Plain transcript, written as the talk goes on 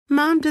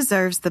Mom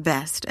deserves the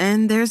best,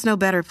 and there's no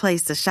better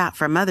place to shop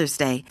for Mother's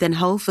Day than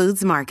Whole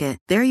Foods Market.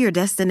 They're your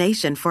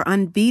destination for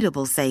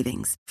unbeatable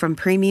savings, from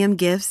premium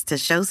gifts to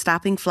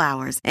show-stopping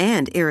flowers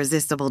and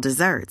irresistible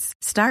desserts.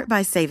 Start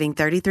by saving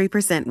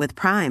 33% with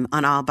Prime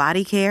on all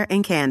body care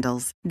and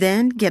candles.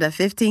 Then get a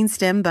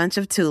 15-stem bunch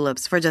of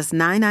tulips for just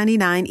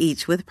 $9.99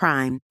 each with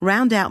Prime.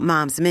 Round out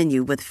Mom's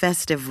menu with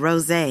festive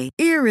rosé,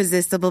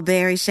 irresistible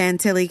berry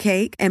chantilly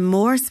cake, and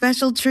more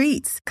special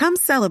treats. Come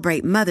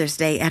celebrate Mother's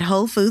Day at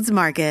Whole Foods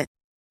Market.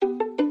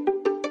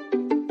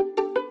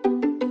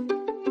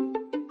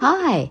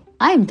 Hi,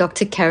 I'm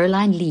Dr.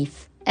 Caroline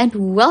Leaf, and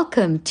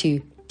welcome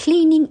to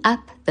Cleaning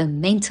Up the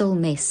Mental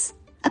Mess,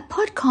 a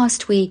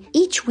podcast where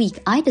each week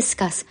I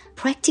discuss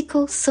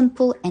practical,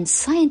 simple, and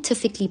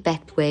scientifically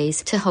backed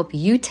ways to help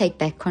you take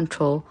back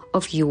control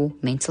of your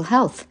mental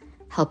health,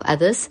 help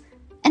others,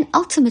 and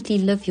ultimately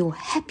live your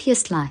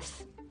happiest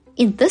life.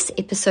 In this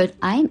episode,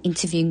 I am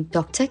interviewing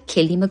Dr.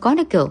 Kelly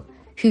McGonigal,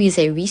 who is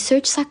a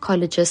research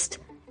psychologist,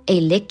 a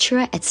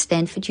lecturer at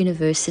Stanford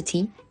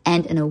University,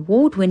 and an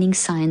award-winning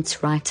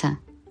science writer.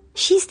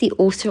 She's the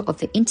author of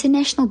the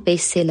international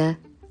bestseller,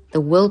 The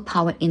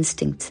Willpower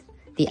Instinct,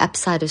 The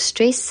Upside of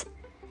Stress,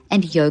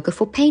 and Yoga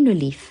for Pain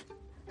Relief.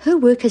 Her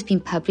work has been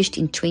published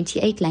in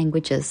 28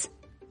 languages.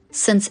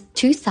 Since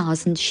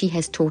 2000, she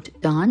has taught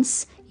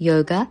dance,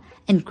 yoga,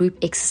 and group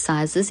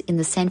exercises in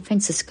the San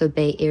Francisco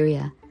Bay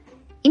Area.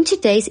 In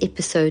today's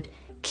episode,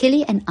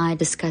 Kelly and I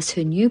discuss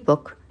her new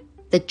book,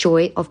 The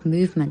Joy of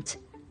Movement,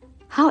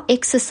 how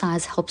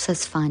exercise helps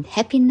us find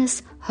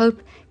happiness,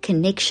 hope,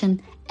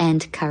 connection,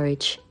 and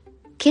courage.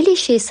 Kelly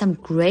shares some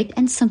great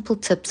and simple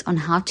tips on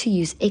how to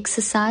use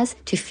exercise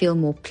to feel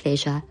more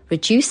pleasure,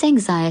 reduce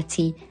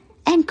anxiety,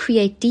 and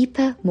create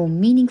deeper, more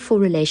meaningful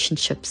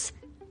relationships,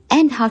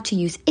 and how to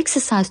use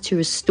exercise to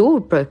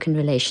restore broken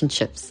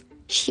relationships.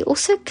 She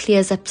also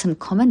clears up some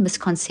common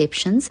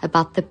misconceptions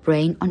about the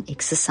brain on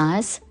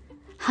exercise,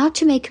 how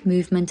to make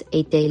movement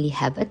a daily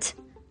habit,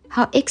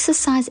 how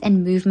exercise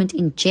and movement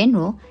in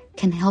general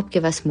can help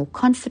give us more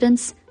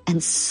confidence,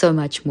 and so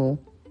much more.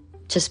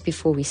 Just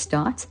before we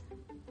start,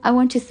 I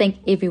want to thank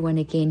everyone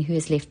again who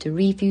has left a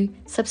review,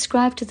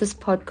 subscribed to this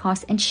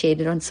podcast, and shared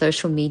it on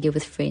social media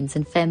with friends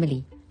and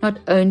family. Not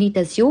only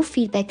does your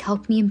feedback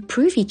help me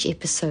improve each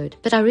episode,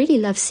 but I really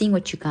love seeing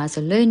what you guys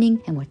are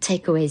learning and what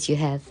takeaways you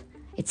have.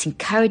 It's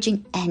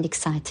encouraging and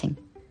exciting.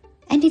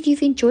 And if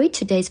you've enjoyed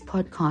today's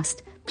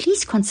podcast,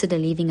 please consider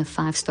leaving a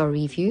 5-star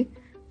review.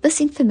 This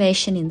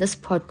information in this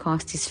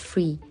podcast is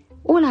free.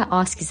 All I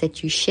ask is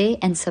that you share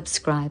and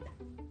subscribe.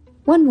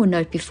 One more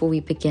note before we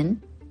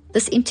begin.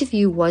 This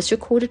interview was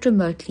recorded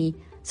remotely,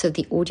 so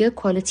the audio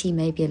quality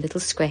may be a little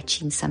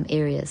scratchy in some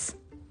areas.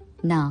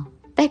 Now,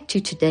 back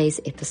to today's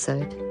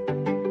episode.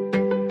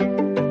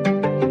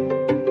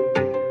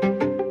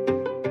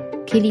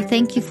 Kelly,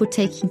 thank you for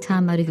taking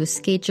time out of your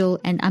schedule,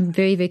 and I'm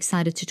very, very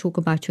excited to talk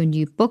about your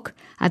new book.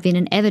 I've been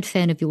an avid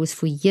fan of yours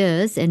for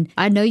years, and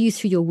I know you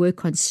through your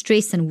work on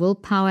stress and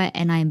willpower,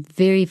 and I'm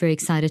very, very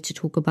excited to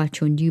talk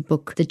about your new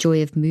book, The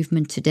Joy of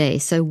Movement, today.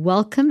 So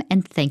welcome,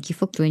 and thank you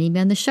for joining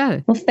me on the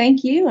show. Well,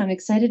 thank you. I'm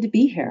excited to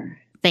be here.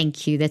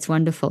 Thank you. That's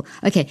wonderful.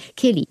 Okay,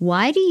 Kelly,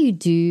 why do you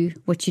do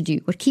what you do?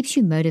 What keeps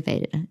you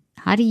motivated?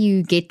 How do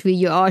you get where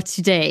you are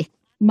today?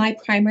 My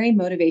primary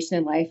motivation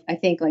in life, I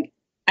think,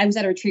 I was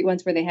at a retreat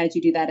once where they had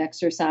you do that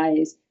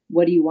exercise.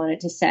 What do you want it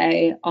to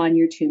say on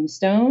your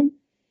tombstone?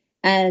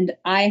 And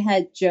I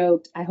had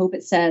joked, I hope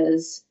it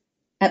says,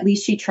 at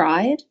least she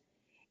tried.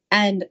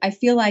 And I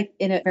feel like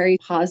in a very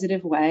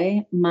positive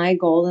way, my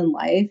goal in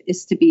life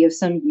is to be of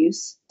some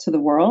use to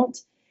the world.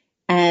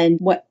 And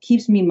what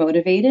keeps me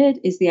motivated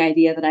is the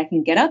idea that I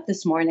can get up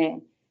this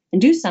morning and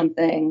do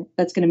something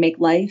that's going to make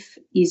life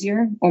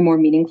easier or more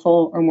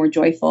meaningful or more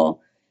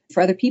joyful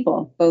for other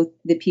people, both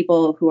the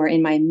people who are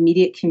in my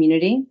immediate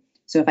community.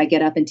 So if I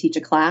get up and teach a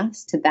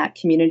class to that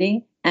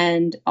community,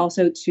 and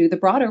also to the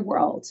broader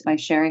world by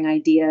sharing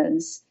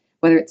ideas,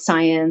 whether it's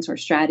science or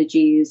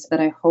strategies that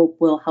I hope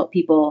will help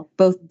people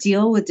both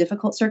deal with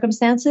difficult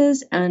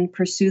circumstances and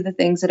pursue the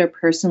things that are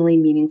personally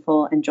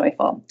meaningful and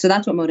joyful. So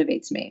that's what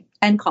motivates me.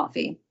 And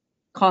coffee.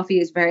 Coffee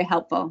is very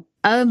helpful.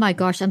 Oh my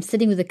gosh, I'm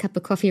sitting with a cup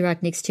of coffee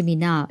right next to me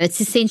now. It's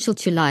essential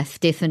to life,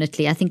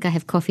 definitely. I think I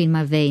have coffee in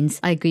my veins.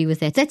 I agree with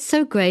that. That's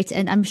so great.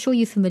 And I'm sure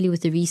you're familiar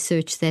with the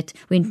research that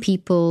when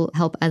people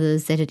help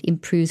others, that it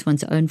improves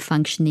one's own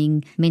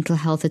functioning, mental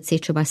health,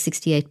 etc. by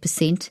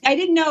 68%. I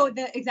didn't know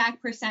the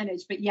exact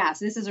percentage, but yes,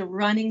 this is a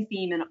running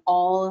theme in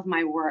all of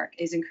my work,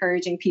 is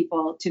encouraging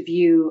people to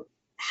view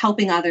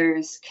helping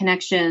others,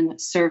 connection,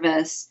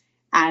 service,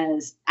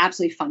 as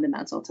absolutely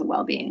fundamental to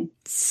well-being.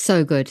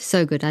 So good,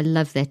 so good. I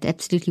love that.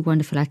 Absolutely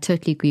wonderful. I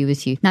totally agree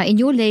with you. Now, in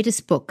your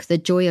latest book, The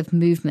Joy of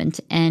Movement,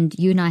 and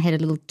you and I had a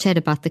little chat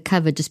about the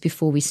cover just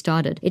before we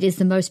started. It is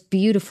the most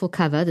beautiful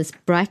cover, this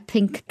bright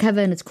pink cover,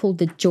 and it's called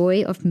The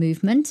Joy of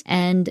Movement.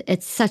 And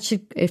it's such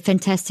a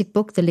fantastic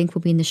book. The link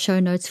will be in the show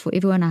notes for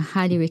everyone. I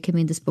highly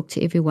recommend this book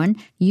to everyone.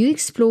 You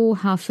explore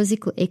how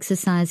physical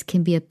exercise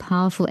can be a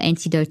powerful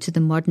antidote to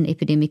the modern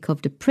epidemic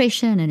of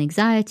depression and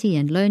anxiety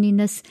and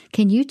loneliness.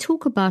 Can you talk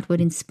talk about what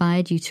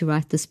inspired you to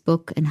write this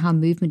book and how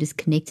movement is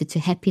connected to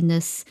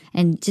happiness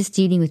and just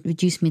dealing with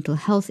reduced mental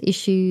health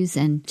issues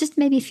and just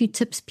maybe a few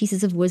tips,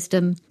 pieces of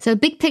wisdom. So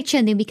big picture,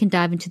 and then we can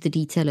dive into the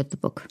detail of the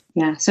book.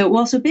 Yeah. So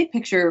big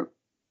picture,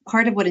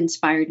 part of what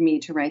inspired me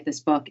to write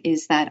this book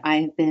is that I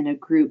have been a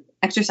group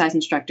exercise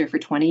instructor for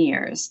 20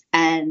 years.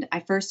 And I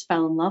first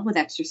fell in love with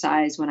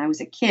exercise when I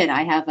was a kid.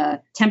 I have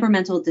a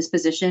temperamental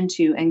disposition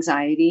to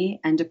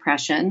anxiety and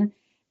depression.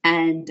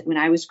 And when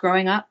I was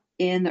growing up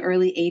in the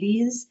early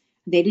 80s,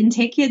 they didn't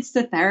take kids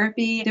to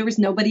therapy. There was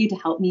nobody to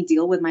help me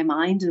deal with my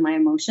mind and my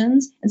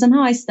emotions. And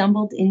somehow I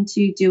stumbled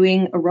into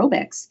doing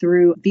aerobics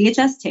through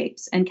VHS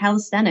tapes and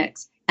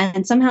calisthenics.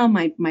 And somehow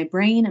my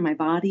brain and my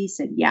body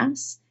said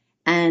yes.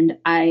 And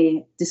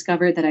I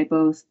discovered that I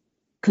both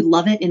could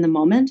love it in the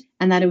moment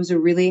and that it was a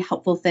really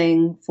helpful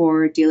thing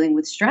for dealing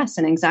with stress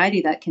and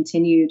anxiety that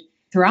continued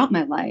throughout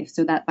my life.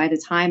 So that by the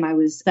time I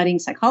was studying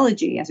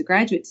psychology as a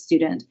graduate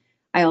student,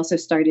 I also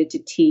started to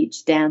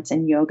teach dance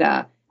and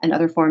yoga and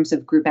other forms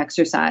of group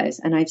exercise.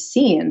 And I've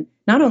seen,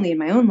 not only in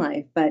my own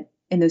life, but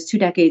in those 2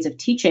 decades of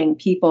teaching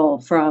people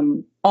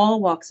from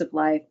all walks of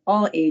life,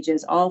 all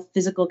ages, all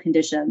physical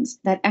conditions,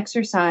 that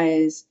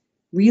exercise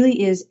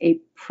really is a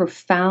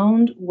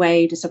profound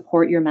way to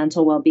support your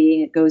mental well-being.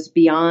 It goes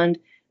beyond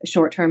a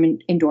short-term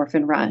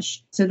endorphin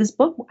rush. So this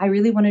book, I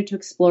really wanted to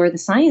explore the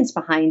science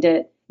behind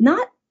it,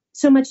 not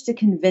so much to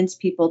convince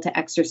people to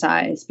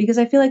exercise, because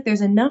I feel like there's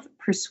enough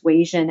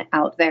persuasion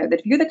out there that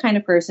if you're the kind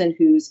of person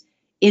whose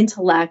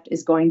intellect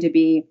is going to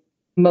be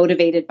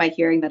motivated by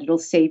hearing that it'll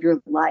save your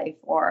life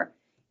or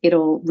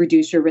it'll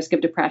reduce your risk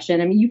of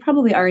depression, I mean, you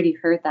probably already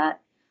heard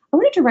that. I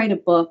wanted to write a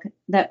book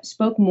that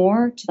spoke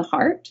more to the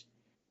heart,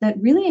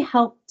 that really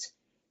helped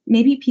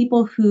maybe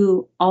people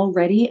who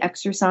already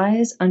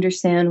exercise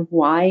understand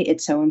why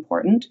it's so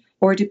important,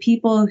 or to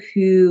people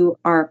who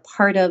are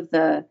part of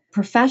the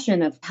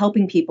profession of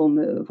helping people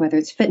move, whether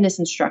it's fitness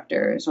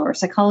instructors or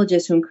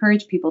psychologists who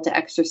encourage people to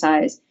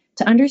exercise,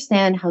 to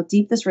understand how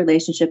deep this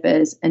relationship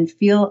is and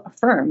feel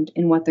affirmed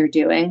in what they're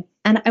doing.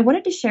 And I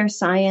wanted to share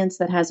science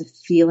that has a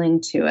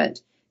feeling to it,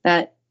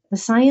 that the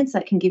science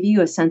that can give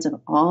you a sense of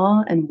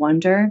awe and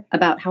wonder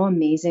about how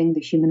amazing the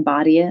human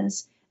body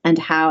is and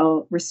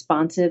how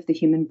responsive the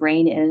human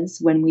brain is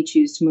when we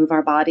choose to move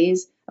our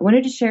bodies. I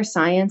wanted to share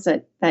science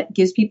that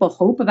gives people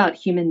hope about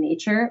human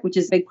nature, which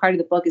is a big part of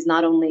the book, is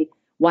not only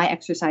why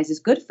exercise is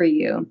good for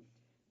you,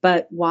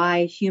 but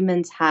why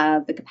humans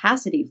have the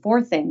capacity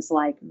for things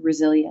like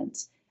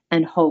resilience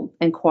and hope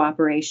and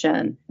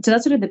cooperation. So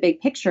that's sort of the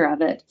big picture of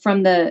it.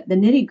 From the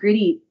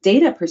nitty-gritty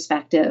data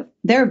perspective,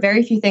 there are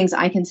very few things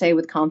I can say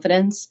with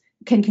confidence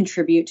can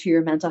contribute to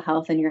your mental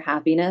health and your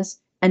happiness.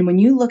 And when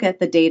you look at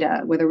the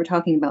data, whether we're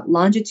talking about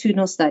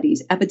longitudinal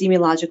studies,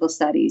 epidemiological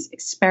studies,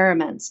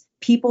 experiments,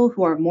 people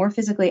who are more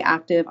physically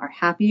active are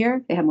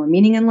happier, they have more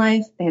meaning in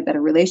life, they have better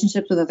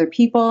relationships with other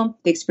people,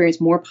 they experience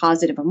more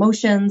positive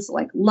emotions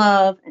like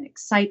love and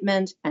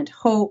excitement and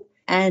hope,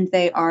 and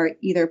they are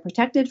either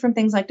protected from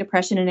things like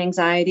depression and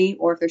anxiety,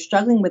 or if they're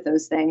struggling with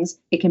those things,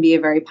 it can be a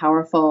very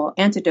powerful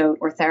antidote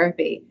or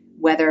therapy,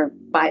 whether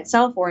by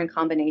itself or in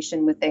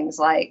combination with things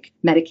like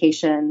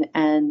medication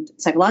and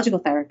psychological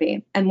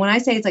therapy. And when I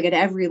say it's like at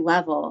every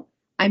level,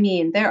 I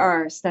mean, there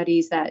are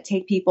studies that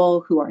take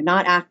people who are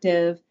not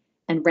active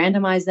and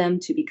randomize them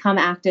to become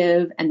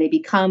active, and they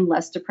become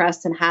less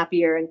depressed and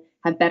happier and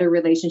have better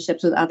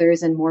relationships with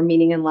others and more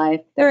meaning in life.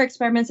 There are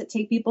experiments that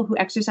take people who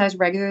exercise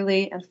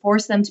regularly and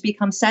force them to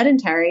become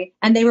sedentary,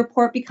 and they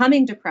report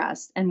becoming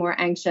depressed and more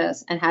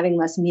anxious and having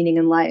less meaning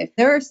in life.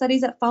 There are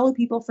studies that follow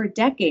people for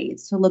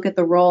decades to look at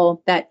the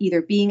role that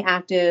either being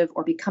active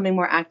or becoming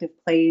more active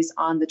plays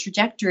on the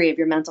trajectory of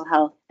your mental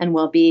health and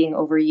well-being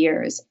over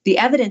years. The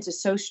evidence is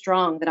so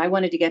strong that I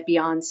wanted to get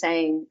beyond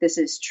saying this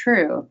is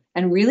true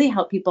and really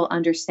help people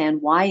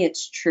understand why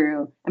it's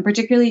true, and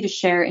particularly to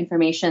share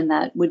information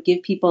that would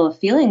give people a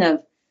feeling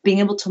of being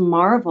able to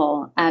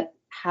marvel at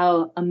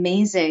how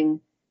amazing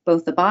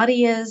both the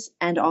body is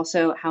and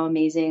also how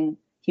amazing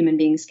human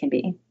beings can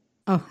be.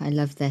 Oh, I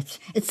love that.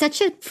 It's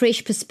such a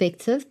fresh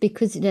perspective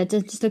because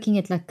just looking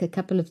at like a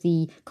couple of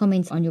the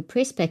comments on your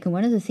press pack, and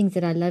one of the things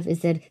that I love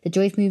is that the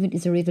Joy movement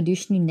is a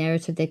revolutionary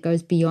narrative that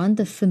goes beyond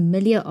the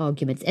familiar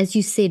arguments. As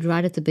you said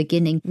right at the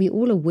beginning, we're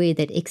all aware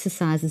that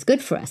exercise is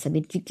good for us. I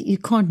mean, you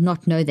can't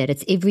not know that.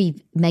 It's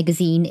every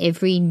magazine,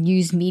 every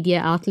news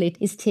media outlet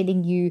is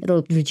telling you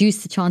it'll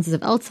reduce the chances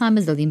of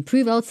Alzheimer's, it'll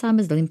improve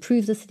Alzheimer's, it'll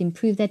improve this, it'll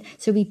improve that.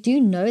 So we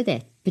do know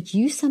that. But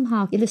you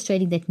somehow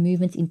illustrating that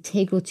movement's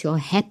integral to our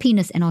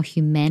happiness and our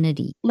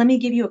humanity. Let me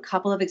give you a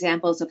couple of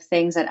examples of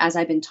things that as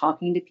I've been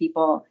talking to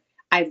people,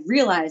 I've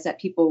realized that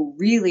people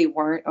really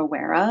weren't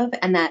aware of,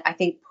 and that I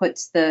think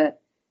puts the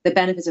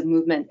benefits of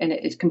movement in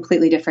a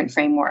completely different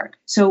framework.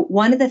 So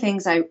one of the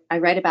things I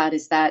write about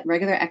is that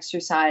regular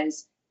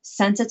exercise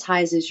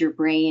sensitizes your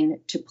brain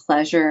to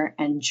pleasure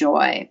and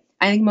joy.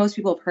 I think most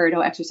people have heard,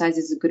 exercise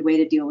is a good way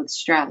to deal with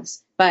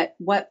stress. But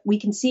what we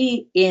can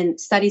see in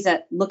studies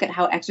that look at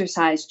how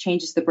exercise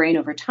changes the brain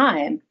over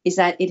time is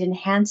that it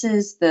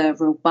enhances the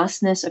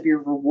robustness of your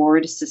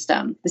reward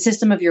system, the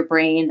system of your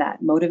brain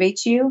that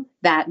motivates you,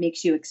 that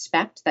makes you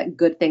expect that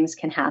good things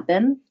can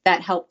happen,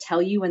 that help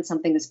tell you when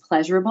something is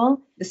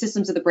pleasurable, the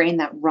systems of the brain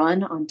that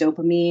run on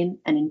dopamine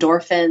and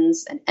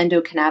endorphins and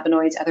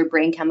endocannabinoids, other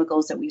brain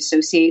chemicals that we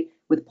associate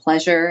with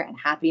pleasure and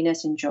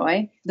happiness and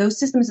joy. Those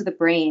systems of the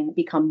brain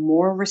become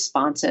more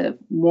responsive,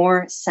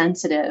 more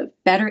sensitive,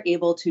 better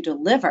able to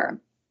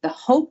deliver the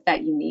hope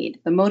that you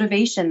need, the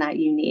motivation that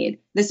you need.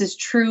 This is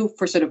true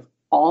for sort of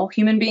all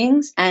human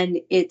beings.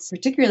 And it's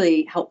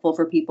particularly helpful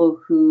for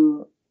people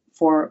who,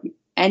 for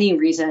any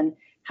reason,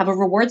 have a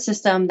reward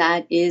system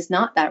that is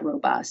not that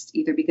robust,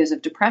 either because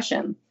of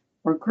depression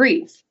or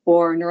grief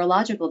or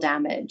neurological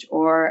damage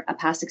or a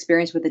past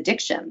experience with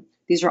addiction.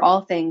 These are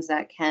all things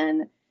that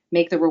can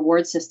make the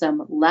reward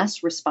system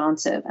less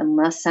responsive and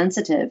less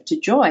sensitive to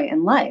joy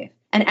in life.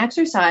 And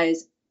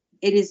exercise,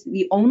 it is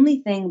the only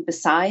thing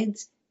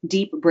besides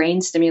deep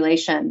brain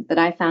stimulation that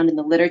I found in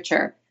the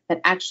literature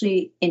that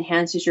actually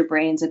enhances your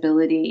brain's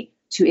ability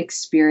to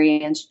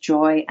experience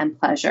joy and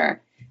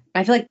pleasure.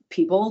 I feel like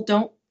people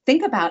don't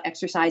think about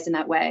exercise in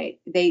that way.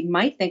 They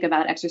might think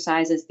about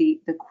exercise as the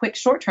quick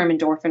short-term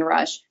endorphin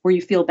rush where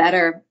you feel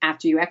better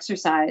after you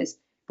exercise,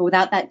 but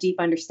without that deep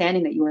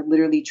understanding that you are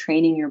literally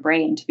training your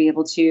brain to be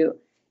able to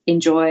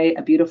enjoy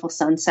a beautiful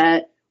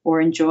sunset or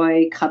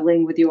enjoy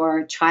cuddling with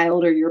your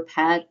child or your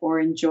pet or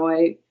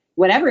enjoy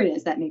whatever it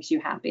is that makes you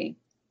happy.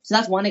 So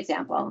that's one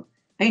example.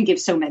 I can give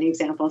so many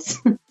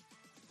examples.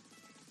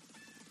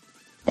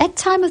 That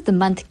time of the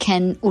month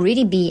can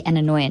already be an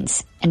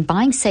annoyance, and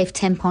buying safe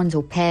tampons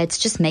or pads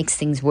just makes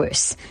things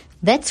worse.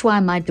 That's why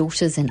my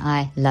daughters and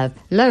I love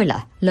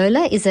Lola.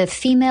 Lola is a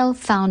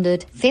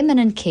female-founded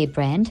feminine care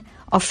brand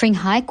offering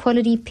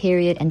high-quality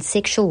period and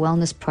sexual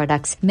wellness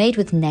products made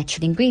with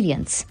natural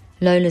ingredients.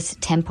 Lola's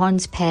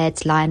tampons,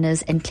 pads,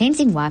 liners, and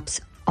cleansing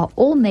wipes are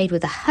all made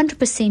with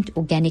 100%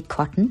 organic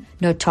cotton,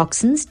 no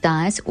toxins,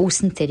 dyes, or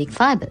synthetic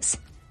fibers.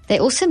 They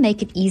also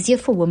make it easier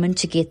for women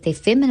to get their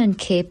feminine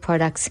care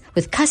products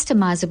with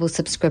customizable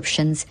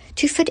subscriptions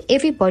to fit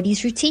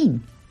everybody's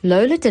routine.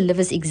 Lola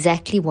delivers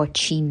exactly what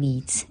she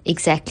needs,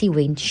 exactly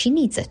when she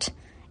needs it.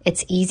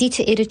 It's easy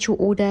to edit your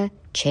order,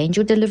 change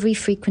your delivery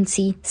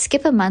frequency,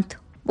 skip a month,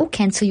 or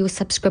cancel your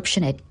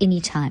subscription at any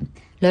time.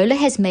 Lola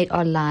has made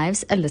our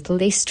lives a little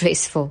less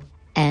stressful.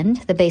 And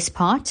the best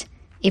part?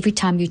 Every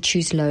time you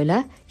choose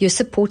Lola, you're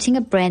supporting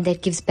a brand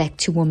that gives back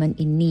to women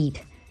in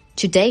need.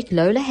 To date,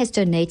 Lola has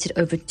donated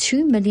over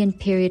 2 million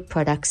period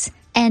products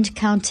and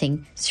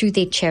counting through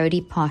their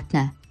charity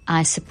partner,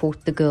 I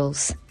Support the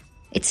Girls.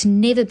 It's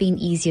never been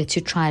easier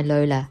to try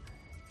Lola.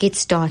 Get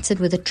started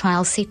with a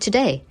trial set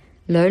today.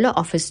 Lola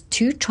offers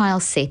 2 trial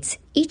sets,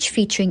 each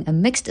featuring a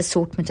mixed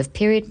assortment of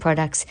period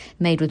products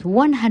made with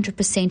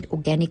 100%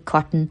 organic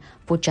cotton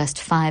for just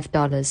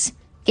 $5.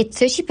 Get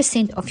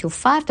 30% off your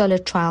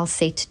 $5 trial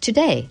set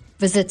today.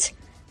 Visit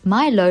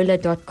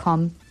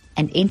mylola.com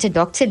and enter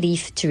Dr.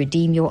 Leaf to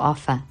redeem your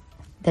offer.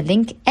 The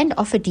link and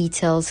offer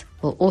details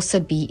will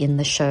also be in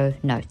the show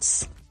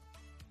notes.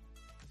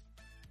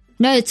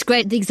 No, it's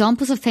great. The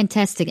examples are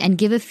fantastic, and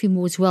give a few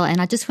more as well. And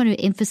I just want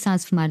to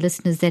emphasize for my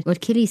listeners that what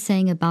Kelly is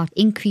saying about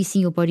increasing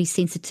your body's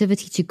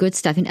sensitivity to good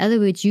stuff. In other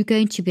words, you're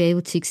going to be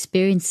able to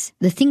experience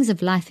the things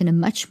of life in a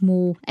much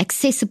more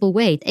accessible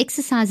way.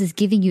 Exercise is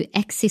giving you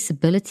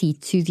accessibility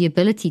to the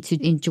ability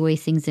to enjoy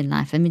things in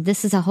life. I mean,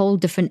 this is a whole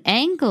different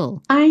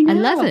angle. I know. I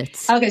love it.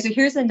 Okay, so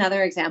here's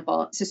another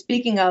example. So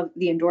speaking of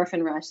the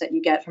endorphin rush that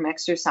you get from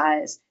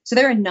exercise, so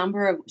there are a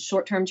number of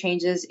short-term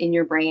changes in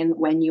your brain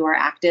when you are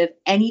active.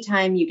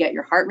 Anytime you get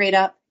your heart rate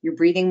up, you're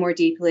breathing more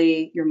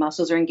deeply, your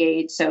muscles are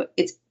engaged. So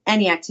it's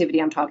any activity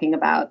I'm talking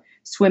about: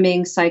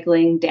 swimming,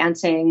 cycling,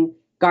 dancing,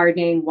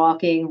 gardening,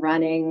 walking,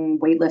 running,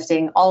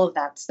 weightlifting, all of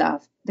that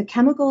stuff. The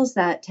chemicals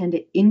that tend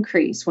to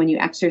increase when you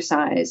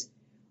exercise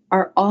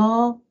are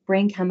all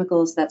brain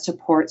chemicals that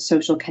support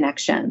social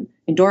connection.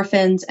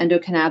 Endorphins,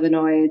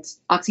 endocannabinoids,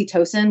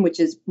 oxytocin, which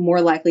is more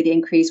likely to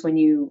increase when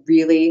you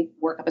really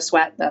work up a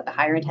sweat, the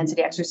higher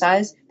intensity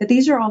exercise. But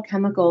these are all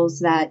chemicals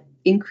that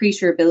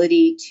increase your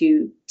ability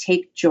to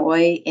take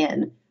joy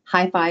in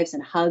high fives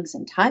and hugs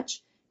and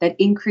touch, that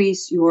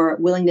increase your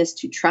willingness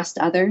to trust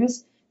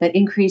others, that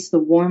increase the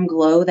warm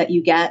glow that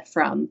you get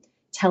from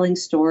telling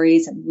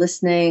stories and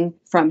listening,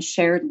 from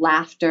shared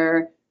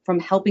laughter, from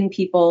helping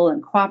people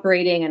and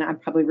cooperating. And I'm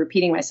probably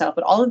repeating myself,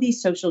 but all of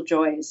these social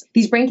joys,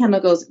 these brain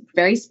chemicals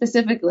very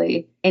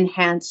specifically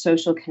enhance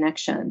social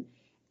connection.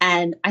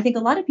 And I think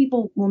a lot of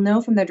people will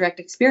know from their direct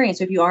experience.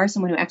 So if you are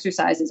someone who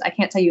exercises, I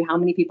can't tell you how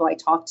many people I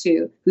talk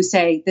to who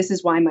say, this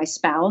is why my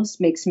spouse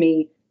makes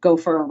me go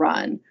for a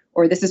run,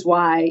 or this is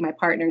why my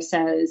partner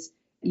says,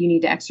 you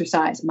need to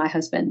exercise. My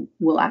husband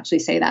will actually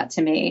say that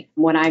to me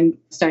when I'm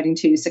starting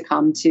to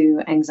succumb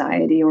to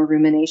anxiety or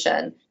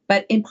rumination.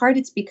 But in part,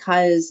 it's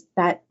because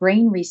that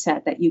brain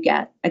reset that you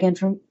get, again,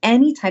 from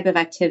any type of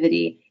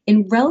activity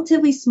in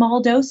relatively small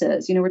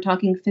doses, we're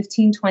talking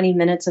 15, 20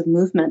 minutes of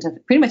movement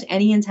of pretty much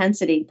any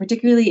intensity,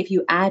 particularly if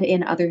you add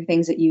in other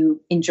things that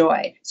you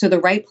enjoy. So the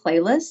right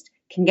playlist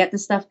can get the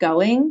stuff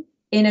going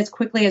in as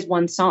quickly as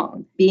one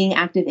song. Being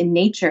active in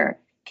nature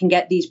can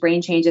get these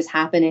brain changes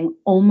happening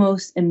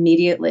almost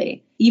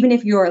immediately. Even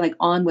if you're like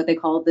on what they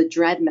call the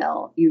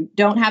treadmill, you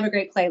don't have a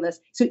great playlist.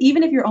 So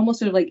even if you're almost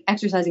sort of like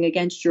exercising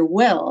against your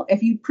will,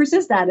 if you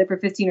persist at it for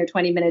 15 or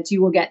 20 minutes,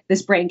 you will get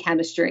this brain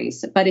chemistry.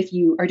 But if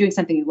you are doing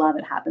something you love,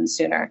 it happens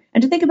sooner.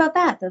 And to think about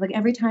that like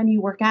every time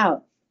you work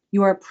out,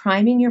 you are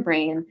priming your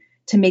brain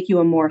to make you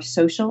a more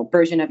social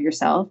version of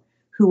yourself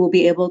who will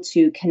be able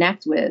to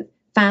connect with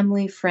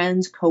family,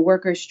 friends,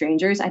 coworkers,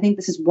 strangers. I think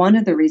this is one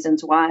of the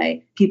reasons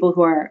why people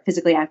who are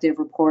physically active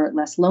report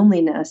less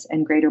loneliness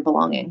and greater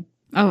belonging.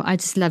 Oh, I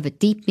just love it.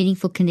 Deep,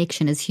 meaningful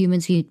connection. As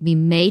humans, we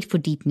made for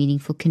deep,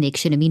 meaningful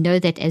connection. And we know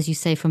that, as you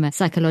say, from a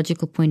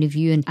psychological point of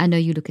view, and I know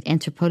you look at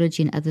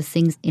anthropology and other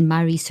things. In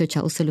my research,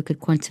 I also look at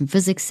quantum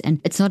physics. And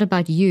it's not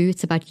about you,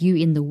 it's about you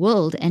in the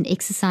world. And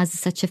exercise is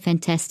such a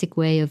fantastic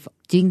way of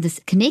doing this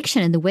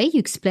connection. And the way you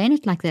explain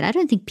it like that, I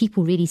don't think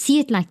people really see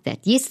it like that.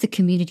 Yes, the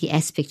community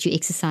aspect, you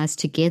exercise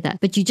together.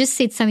 But you just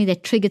said something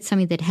that triggered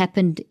something that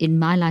happened in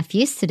my life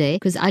yesterday,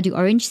 because I do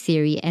Orange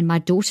Theory, and my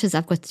daughters,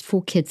 I've got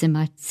 4 kids, and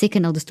my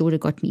second eldest daughter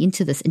got me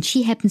into this. And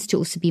she happens to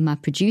also be my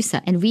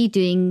producer. And we're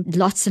doing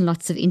lots and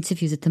lots of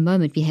interviews at the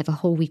moment. We have a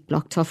whole week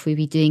blocked off where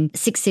we're doing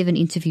 6-7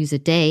 interviews a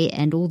day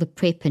and all the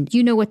prep. And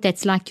you know what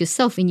that's like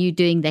yourself when you're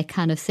doing that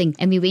kind of thing.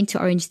 And we went to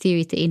Orange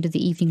Theory at the end of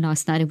the evening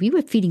last night, and we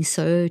were feeling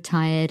so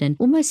tired and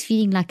almost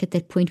feeling like at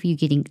that point where you're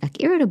getting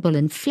like irritable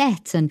and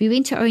flat. And we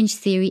went to Orange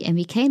Theory and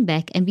we came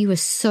back and we were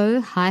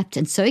so hyped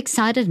and so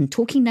excited and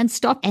talking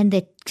nonstop, and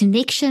that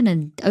connection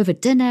and over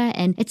dinner.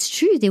 And it's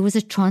true, there was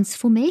a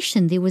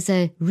transformation. There was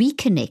a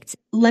reconnect.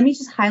 Let me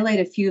just highlight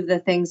a few of the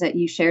things that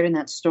you shared in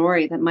that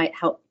story that might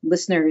help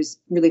listeners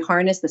really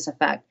harness this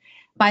effect.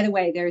 By the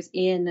way, there's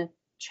in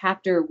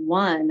chapter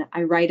 1,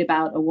 I write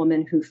about a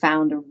woman who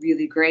found a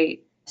really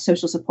great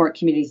social support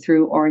community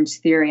through Orange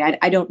Theory.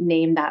 I don't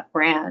name that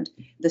brand.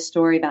 The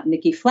story about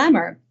Nikki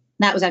Flemmer,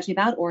 that was actually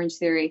about Orange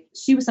Theory.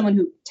 She was someone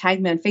who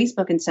tagged me on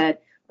Facebook and said,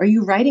 "Are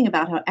you writing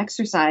about how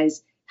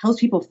exercise helps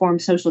people form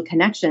social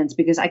connections?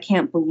 Because I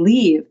can't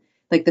believe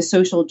like the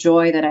social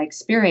joy that I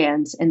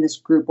experience in this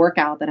group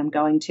workout that I'm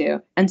going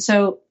to." And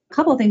so a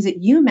couple of things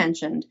that you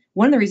mentioned,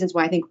 one of the reasons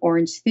why I think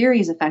Orange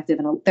Theory is effective,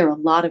 and there are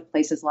a lot of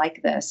places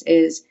like this,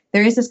 is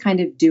there is this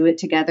kind of do it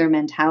together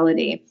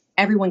mentality.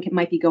 Everyone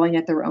might be going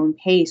at their own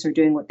pace or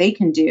doing what they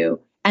can do.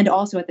 And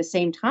also at the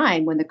same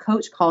time, when the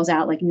coach calls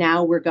out, like,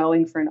 now we're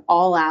going for an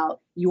all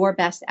out, your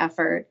best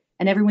effort,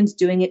 and everyone's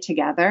doing it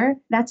together,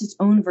 that's its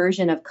own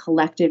version of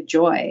collective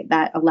joy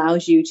that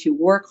allows you to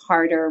work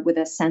harder with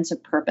a sense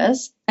of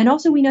purpose. And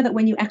also we know that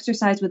when you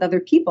exercise with other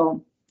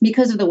people,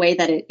 because of the way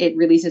that it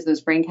releases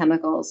those brain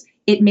chemicals,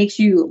 it makes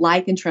you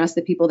like and trust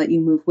the people that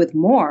you move with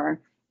more.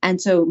 And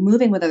so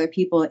moving with other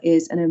people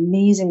is an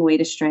amazing way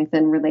to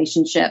strengthen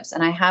relationships.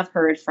 And I have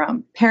heard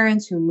from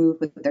parents who move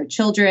with their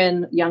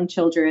children, young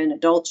children,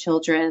 adult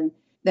children,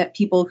 that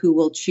people who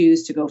will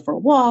choose to go for a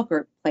walk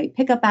or play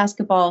pickup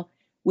basketball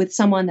with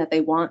someone that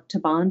they want to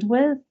bond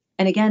with.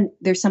 And again,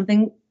 there's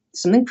something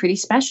pretty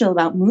special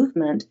about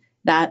movement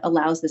that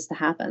allows this to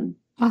happen.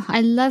 Oh,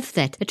 I love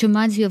that. It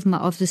reminds me of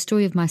the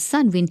story of my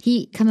son when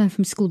he came home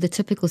from school, the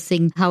typical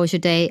thing, how was your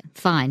day?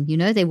 Fine.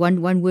 They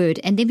one word.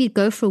 And then we'd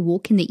go for a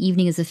walk in the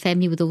evening as a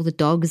family with all the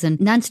dogs and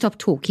nonstop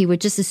talk. He would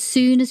just, as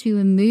soon as we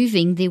were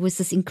moving, there was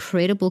this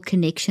incredible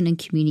connection and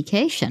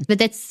communication. But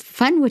that's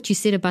fun what you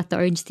said about the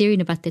Orange Theory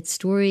and about that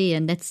story.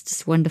 And that's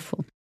just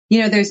wonderful.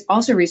 There's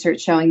also research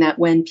showing that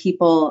when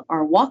people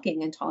are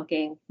walking and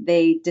talking,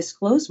 they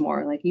disclose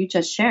more, like you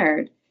just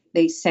shared.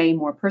 They say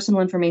more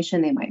personal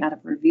information they might not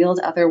have revealed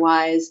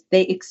otherwise.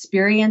 They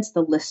experience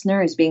the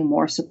listener as being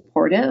more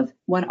supportive.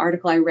 One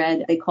article I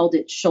read, they called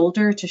it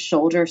shoulder to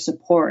shoulder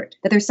support.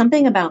 That there's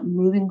something about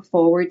moving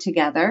forward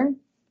together.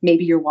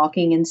 Maybe you're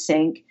walking in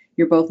sync.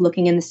 You're both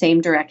looking in the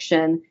same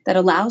direction, that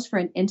allows for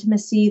an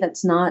intimacy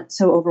that's not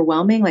so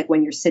overwhelming, like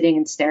when you're sitting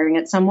and staring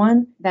at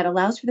someone, that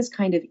allows for this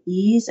kind of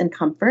ease and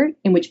comfort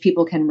in which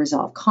people can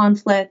resolve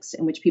conflicts,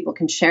 in which people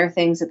can share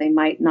things that they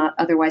might not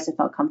otherwise have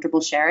felt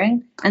comfortable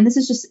sharing. And this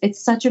is just,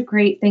 it's such a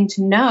great thing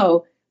to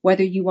know,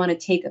 whether you want to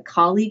take a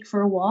colleague for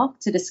a walk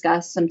to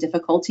discuss some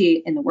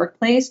difficulty in the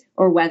workplace,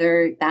 or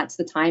whether that's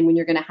the time when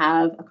you're going to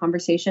have a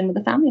conversation with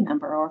a family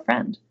member or a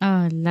friend. Oh,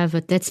 I love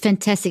it. That's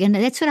fantastic. And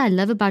that's what I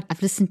love about,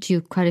 I've listened to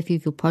quite a few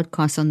of your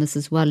podcasts on this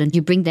as well, and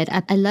you bring that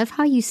up. I love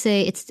how you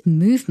say it's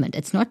movement.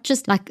 It's not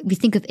just like we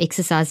think of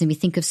exercise and we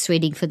think of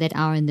sweating for that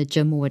hour in the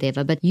gym or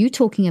whatever, but you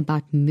talking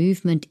about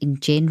movement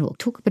in general.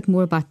 Talk a bit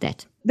more about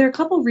that. There are a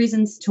couple of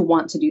reasons to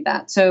want to do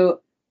that.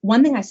 So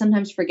one thing I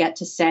sometimes forget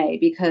to say,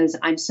 because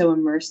I'm so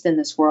immersed in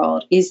this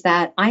world, is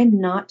that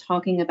I'm not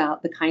talking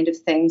about the kind of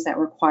things that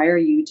require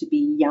you to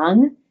be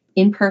young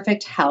in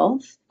perfect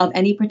health of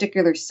any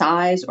particular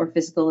size or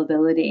physical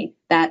ability,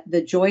 that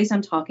the joys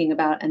I'm talking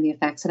about and the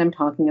effects that I'm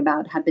talking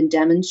about have been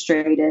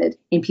demonstrated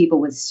in people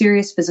with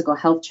serious physical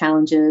health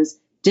challenges,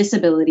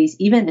 disabilities,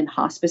 even in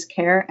hospice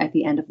care at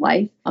the end of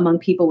life, among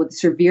people with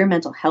severe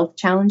mental health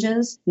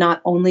challenges, not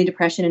only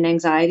depression and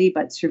anxiety,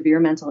 but severe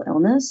mental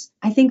illness.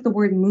 I think the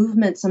word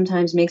movement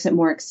sometimes makes it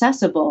more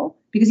accessible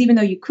because even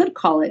though you could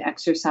call it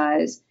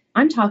exercise,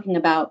 I'm talking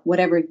about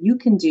whatever you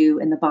can do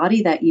in the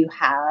body that you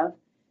have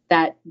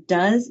that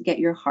does get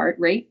your heart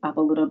rate up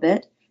a little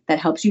bit, that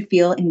helps you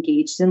feel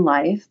engaged in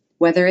life,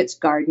 whether it's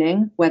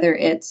gardening, whether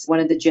it's one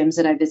of the gyms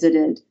that I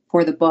visited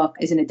for the book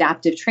is an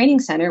adaptive training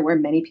center where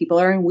many people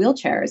are in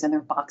wheelchairs and they're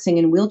boxing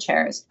in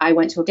wheelchairs. I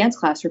went to a dance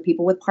class for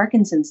people with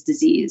Parkinson's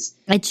disease.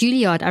 At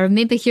Juilliard, I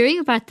remember hearing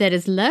about that.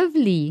 It's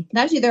lovely.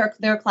 Actually, there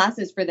are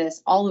classes for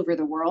this all over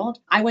the world.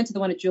 I went to the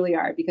one at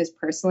Juilliard because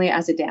personally,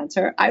 as a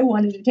dancer, I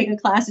wanted to take a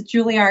class at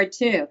Juilliard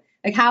too.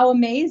 Like, how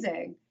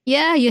amazing.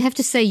 Yeah, you have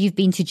to say you've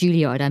been to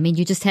Juilliard. I mean,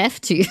 you just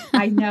have to.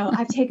 I know.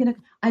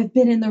 I've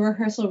been in the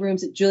rehearsal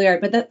rooms at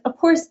Juilliard, but of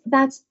course,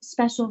 that's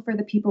special for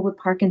the people with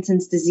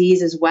Parkinson's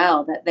disease as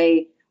well, that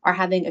they are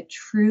having a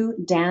true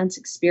dance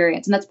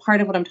experience. And that's part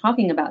of what I'm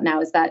talking about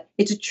now, is that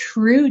it's a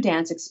true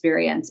dance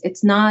experience.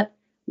 It's not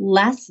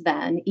less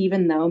than,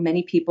 even though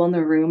many people in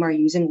the room are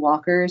using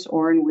walkers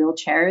or in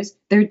wheelchairs.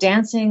 They're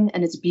dancing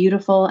and it's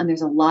beautiful and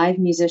there's a live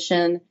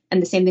musician. And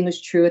the same thing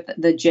was true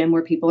at the gym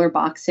where people are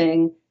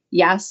boxing.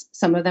 Yes,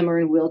 some of them are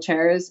in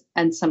wheelchairs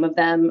and some of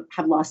them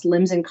have lost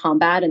limbs in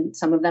combat and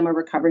some of them are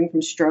recovering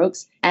from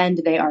strokes. And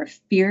they are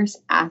fierce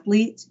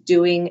athletes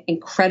doing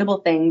incredible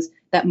things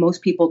that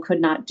most people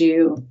could not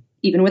do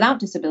even without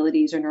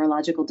disabilities or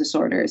neurological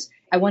disorders.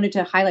 I wanted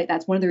to highlight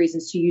that's one of the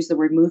reasons to use the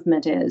word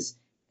movement is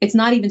it's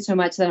not even so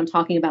much that I'm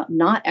talking about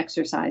not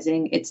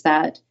exercising. It's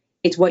that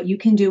it's what you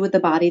can do with the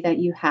body that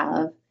you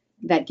have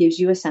that gives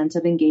you a sense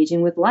of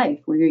engaging with life,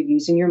 where you're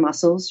using your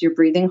muscles, you're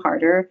breathing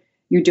harder,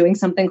 you're doing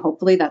something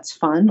hopefully that's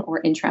fun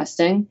or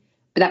interesting,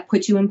 but that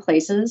puts you in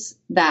places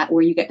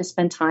where you get to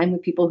spend time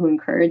with people who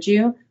encourage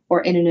you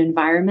or in an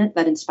environment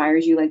that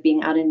inspires you, like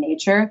being out in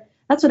nature.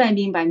 That's what I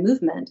mean by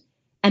movement.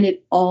 And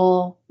it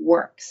all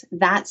works.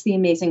 That's the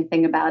amazing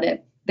thing about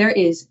it. There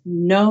is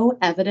no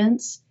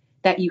evidence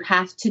that you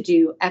have to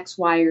do X,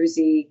 Y, or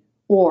Z,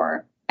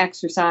 or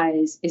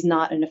exercise is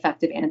not an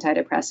effective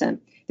antidepressant.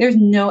 There's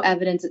no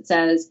evidence that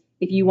says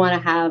if you want to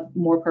have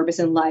more purpose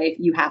in life,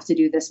 you have to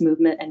do this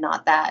movement and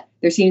not that.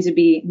 There seems to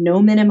be no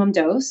minimum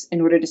dose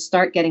in order to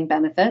start getting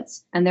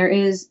benefits. And there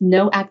is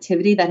no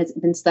activity that has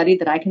been studied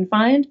that I can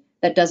find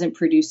that doesn't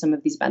produce some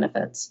of these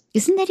benefits.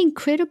 Isn't that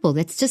incredible?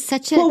 That's just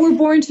such a... Well, we're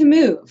born to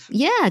move.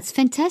 Yeah, it's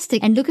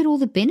fantastic. And look at all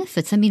the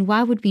benefits. I mean,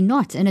 why would we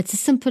not? And it's as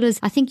simple as,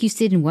 I think you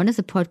said in one of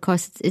the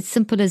podcasts, it's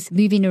simple as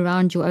moving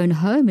around your own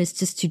home is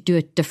just to do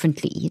it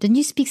differently. Didn't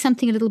you speak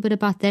something a little bit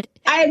about that?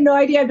 I have no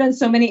idea. I've done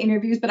so many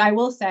interviews, but I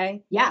will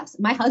say, yes,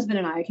 my husband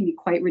and I can be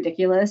quite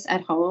ridiculous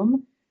at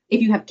home.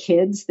 If you have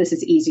kids, this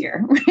is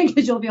easier, right?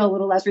 Because you'll feel a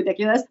little less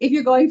ridiculous. If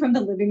you're going from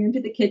the living room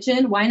to the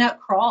kitchen, why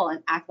not crawl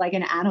and act like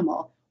an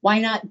animal? Why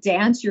not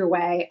dance your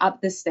way up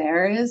the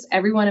stairs?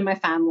 Everyone in my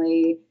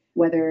family,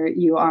 whether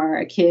you are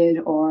a kid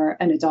or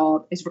an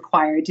adult, is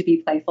required to be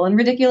playful and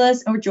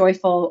ridiculous or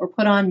joyful or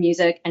put on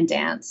music and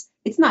dance.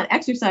 It's not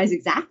exercise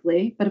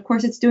exactly, but of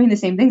course it's doing the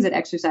same things that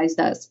exercise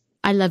does.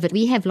 I love it.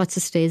 We have lots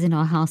of stairs in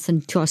our house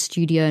and to our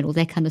studio and all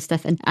that kind of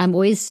stuff. And I'm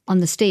always on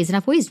the stairs and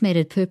I've always made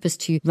it a purpose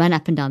to run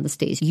up and down the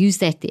stairs, use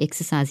the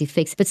exercise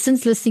effects. But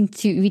since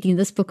reading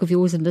this book of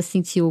yours and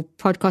listening to your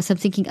podcast, I'm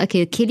thinking,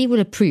 okay, Kelly will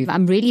approve.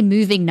 I'm really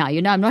moving now.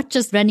 I'm not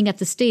just running up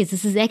the stairs.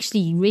 This is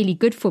actually really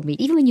good for me.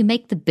 Even when you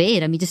make the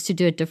bed, just to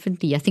do it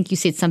differently. I think you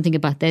said something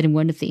about that in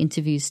one of the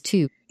interviews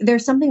too.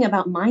 There's something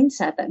about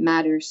mindset that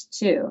matters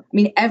too.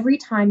 Every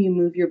time you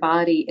move your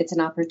body, it's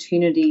an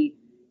opportunity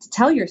to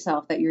tell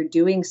yourself that you're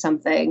doing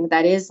something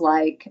that is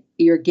like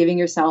you're giving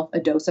yourself a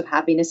dose of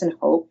happiness and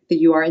hope, that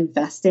you are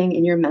investing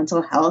in your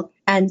mental health.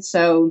 And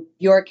so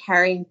you're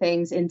carrying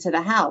things into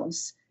the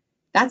house.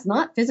 That's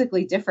not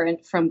physically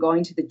different from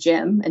going to the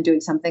gym and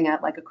doing something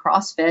at like a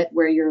CrossFit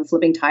where you're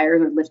flipping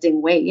tires or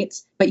lifting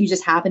weights, but you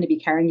just happen to be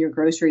carrying your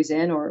groceries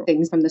in or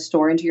things from the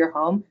store into your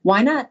home.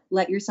 Why not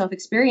let yourself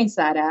experience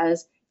that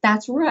as,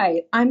 that's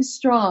right, I'm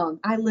strong,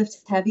 I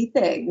lift heavy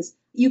things.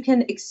 You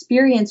can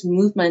experience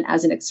movement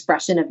as an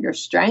expression of your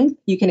strength.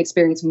 You can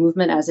experience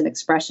movement as an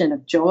expression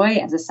of joy,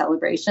 as a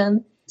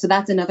celebration. So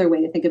that's another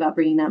way to think about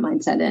bringing that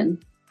mindset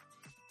in.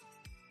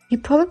 You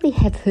probably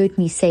have heard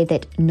me say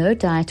that no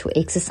diet or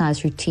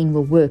exercise routine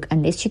will work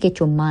unless you get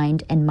your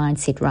mind and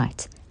mindset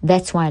right.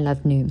 That's why I love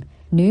Noom.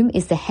 Noom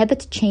is the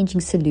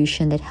habit-changing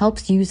solution that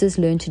helps users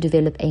learn to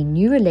develop a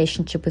new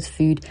relationship with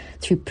food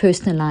through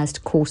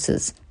personalized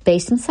courses.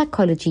 Based in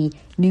psychology,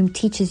 Noom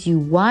teaches you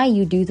why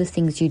you do the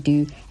things you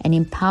do and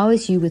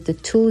empowers you with the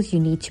tools you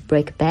need to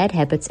break bad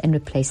habits and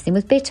replace them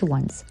with better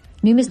ones.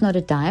 Noom is not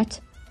a diet.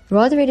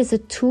 Rather, it is a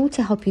tool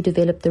to help you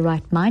develop the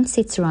right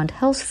mindsets around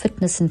health,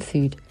 fitness, and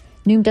food.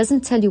 Noom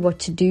doesn't tell you what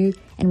to do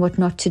and what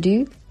not to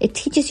do. It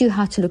teaches you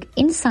how to look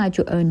inside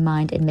your own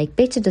mind and make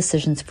better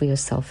decisions for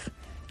yourself.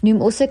 Noom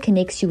also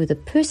connects you with a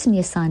personally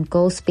assigned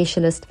goal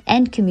specialist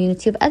and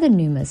community of other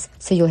Noomers,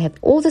 so you'll have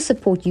all the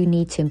support you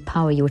need to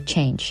empower your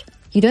change.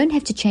 You don't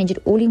have to change it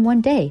all in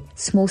one day.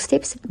 Small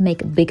steps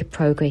make big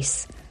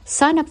progress.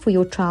 Sign up for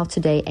your trial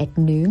today at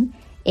Noom,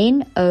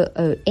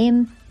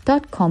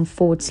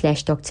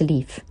 noom.com/Dr.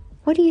 Leaf.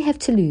 What do you have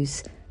to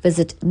lose?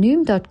 Visit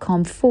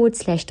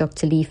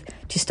noom.com/Dr. Leaf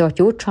to start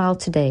your trial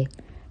today.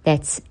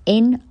 That's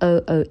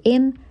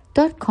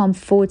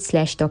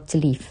noom.com/Dr.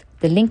 Leaf.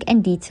 The link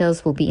and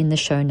details will be in the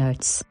show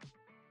notes.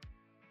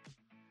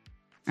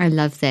 I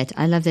love that.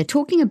 I love that.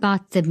 Talking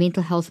about the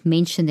mental health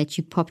mention that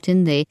you popped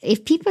in there,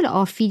 if people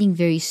are feeling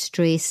very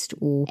stressed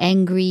or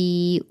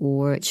angry,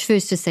 or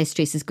first to say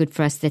stress is good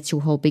for us, that's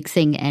your whole big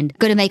thing, and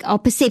got to make our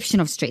perception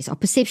of stress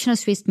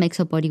makes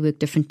our body work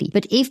differently.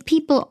 But if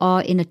people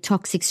are in a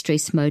toxic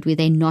stress mode where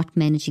they're not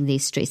managing their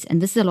stress,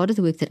 and this is a lot of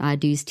the work that I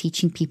do, is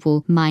teaching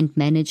people mind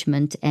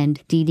management and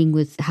dealing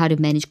with how to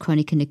manage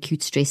chronic and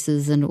acute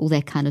stresses and all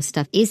that kind of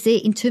stuff. Is there,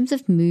 in terms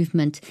of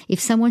movement, if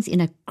someone's in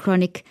a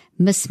chronic,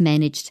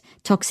 mismanaged,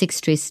 toxic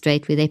stress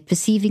state where they're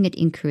perceiving it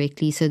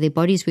incorrectly, so their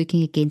body's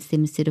working against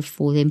them instead of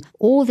for them,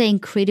 or they're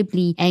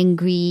incredibly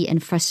angry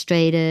and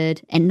frustrated,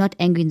 and not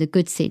angry in the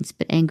good sense,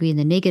 but angry in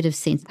the negative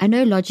sense. I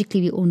know logically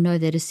we all know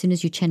that as soon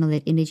as you channel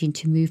that energy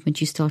into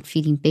movement, you start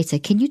feeling better.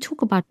 Can you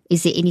talk about,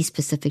 is there any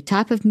specific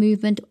type of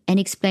movement, and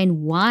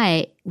explain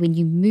why when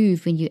you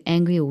move, when you're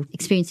angry or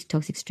experiencing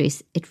toxic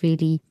stress, it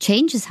really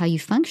changes how you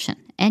function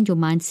and your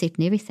mindset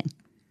and everything?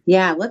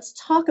 Yeah, let's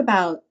talk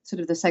about sort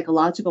of the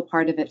psychological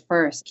part of it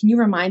first. Can you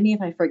remind me,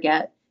 if I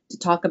forget, to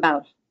talk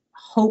about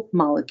hope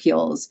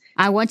molecules?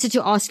 I wanted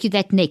to ask you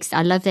that next.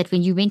 I love that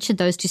when you mentioned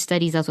those two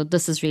studies, I thought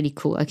this is really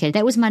cool. Okay,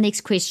 that was my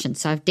next question,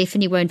 so I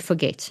definitely won't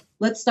forget.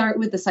 Let's start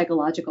with the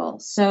psychological.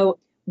 So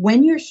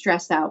when you're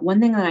stressed out, one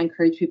thing that I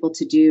encourage people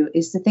to do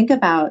is to think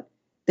about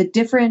the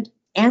different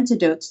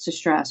antidotes to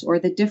stress, or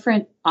the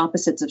different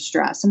opposites of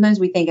stress. Sometimes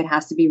we think it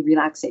has to be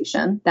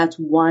relaxation. That's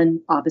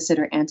one opposite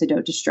or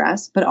antidote to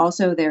stress. But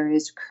also there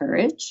is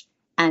courage,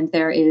 and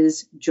there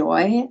is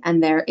joy,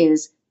 and there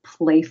is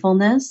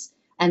playfulness,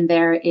 and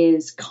there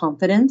is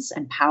confidence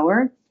and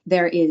power.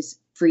 There is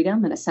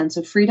freedom and a sense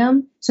of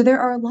freedom. So there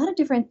are a lot of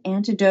different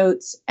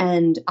antidotes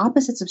and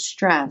opposites of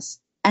stress.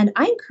 And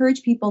I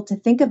encourage people to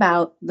think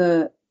about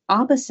the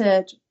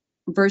opposite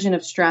version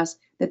of stress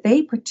that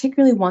they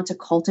particularly want to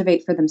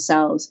cultivate for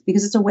themselves,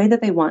 because it's a way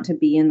that they want to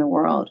be in the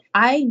world.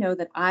 I know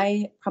that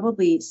I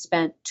probably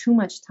spent too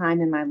much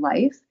time in my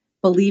life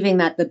believing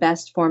that the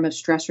best form of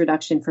stress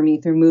reduction for me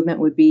through movement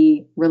would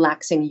be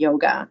relaxing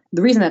yoga.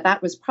 The reason that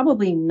that was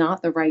probably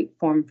not the right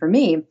form for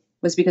me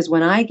was because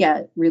when I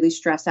get really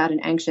stressed out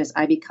and anxious,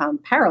 I become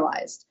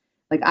paralyzed.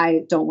 Like,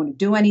 I don't want to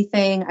do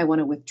anything. I want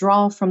to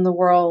withdraw from the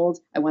world.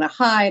 I want to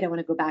hide. I want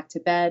to go back to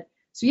bed.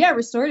 So yeah,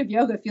 restorative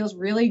yoga feels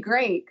really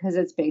great because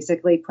it's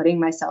basically putting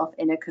myself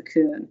in a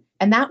cocoon.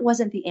 And that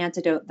wasn't the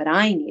antidote that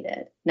I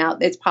needed. Now,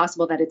 it's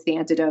possible that it's the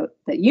antidote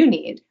that you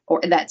need,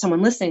 or that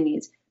someone listening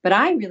needs. But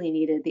I really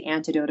needed the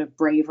antidote of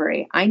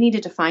bravery. I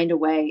needed to find a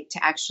way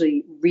to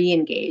actually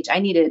re-engage. I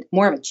needed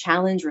more of a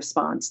challenge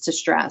response to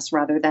stress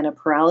rather than a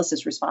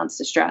paralysis response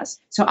to stress.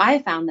 So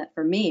I found that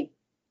for me,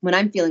 when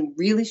I'm feeling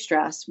really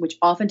stressed, which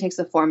often takes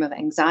the form of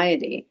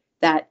anxiety,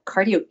 that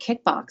cardio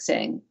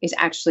kickboxing is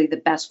actually the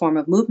best form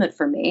of movement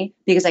for me,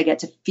 because I get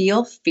to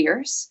feel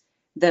fierce.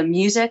 The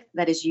music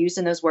that is used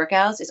in those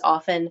workouts is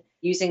often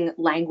using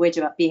language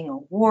about being a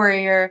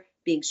warrior,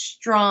 being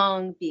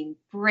strong, being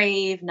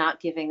brave, not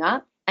giving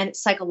up. And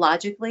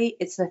psychologically,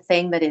 it's the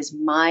thing that is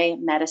my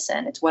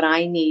medicine. It's what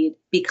I need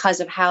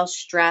because of how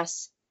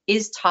stress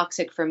is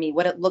toxic for me,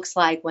 what it looks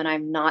like when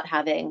I'm not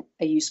having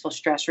a useful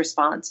stress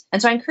response.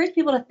 And so I encourage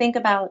people to think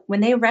about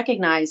when they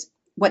recognize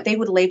what they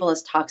would label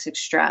as toxic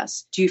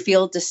stress. Do you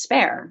feel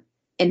despair?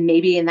 And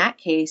maybe in that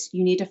case,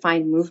 you need to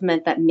find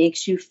movement that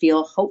makes you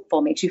feel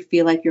hopeful, makes you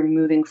feel like you're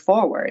moving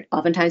forward.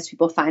 Oftentimes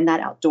people find that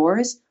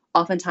outdoors.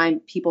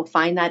 Oftentimes people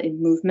find that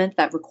in movement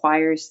that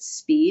requires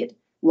speed,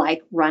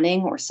 like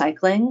running or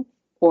cycling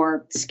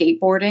or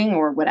skateboarding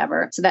or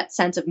whatever. So that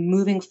sense of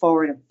moving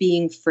forward, of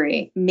being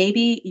free.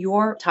 Maybe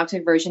your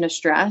toxic version of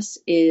stress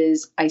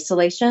is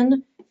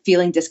isolation,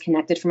 feeling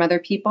disconnected from other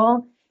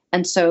people.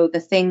 And so the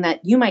thing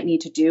that you might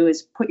need to do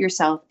is put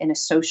yourself in a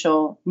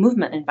social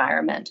movement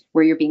environment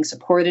where you're being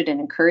supported and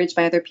encouraged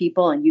by other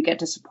people, and you get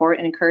to support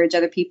and encourage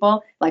other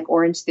people, like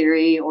Orange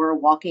Theory or a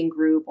walking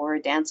group or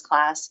a dance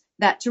class,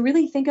 that to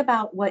really think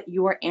about what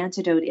your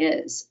antidote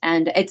is.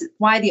 And it's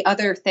why the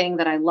other thing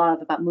that I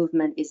love about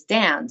movement is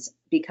dance,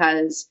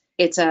 because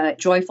it's a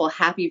joyful,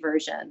 happy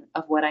version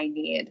of what I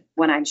need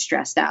when I'm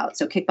stressed out.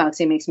 So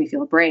kickboxing makes me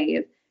feel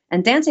brave,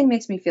 and dancing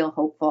makes me feel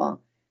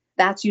hopeful.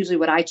 that's usually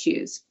what I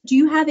choose. Do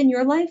you have in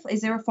your life, is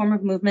there a form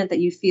of movement that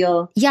you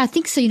feel? Yeah, I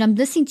think so. I'm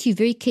listening to you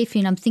very carefully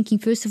and I'm thinking,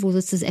 first of all,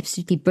 this is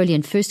absolutely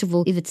brilliant. First of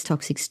all, if it's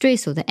toxic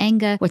stress or the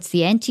anger, what's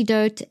the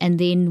antidote? And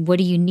then what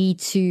do you need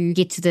to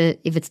get to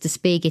if it's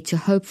despair, get to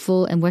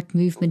hopeful, and what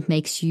movement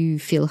makes you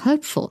feel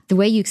hopeful? The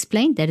way you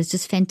explained that is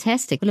just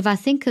fantastic. Well, if I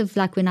think of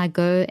like when I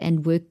go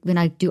and work, when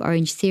I do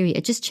Orange Theory,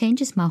 it just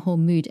changes my whole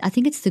mood. I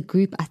think it's the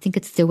group. I think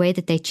it's the way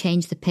that they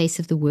change the pace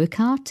of the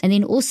workout. And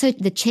then also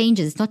the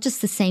changes. It's not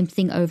just the same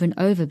thing over and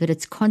over, but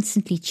it's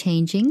constantly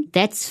changing.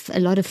 That's a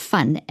lot of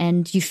fun.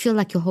 And you feel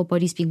like your whole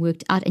body's being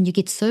worked out and you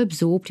get so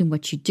absorbed in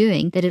what you're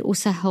doing that it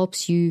also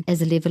helps you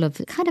as a level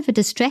of kind of a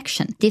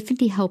distraction.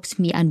 Definitely helps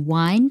me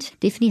unwind.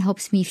 Definitely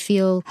helps me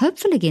feel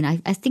hopeful again.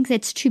 I think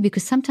that's true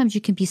because sometimes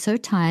you can be so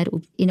tired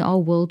in our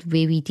world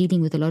where we're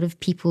dealing with a lot of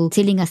people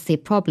telling us their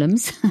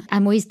problems.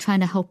 I'm always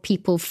trying to help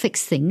people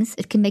fix things.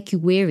 It can make you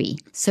weary.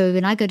 So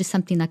when I go to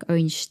something like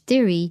Orange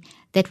Theory,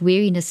 that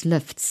weariness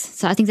lifts.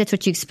 So I think that's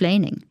what you're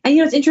explaining. And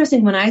it's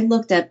interesting, when I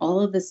looked at all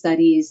of the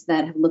studies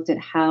that have looked at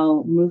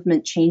how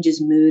movement changes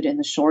mood in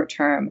the short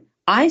term,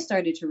 I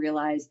started to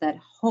realize that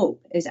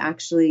hope is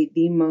actually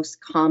the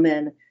most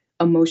common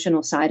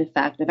emotional side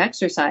effect of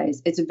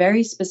exercise. It's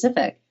very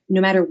specific, no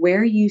matter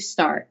where you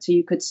start. So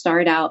you could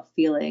start out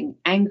feeling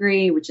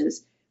angry, which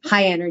is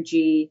high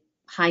energy,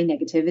 high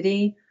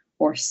negativity,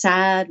 or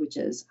sad, which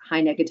is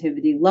high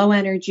negativity, low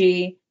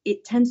energy.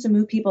 It tends to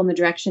move people in the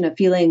direction of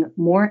feeling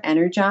more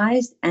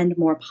energized and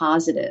more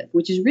positive,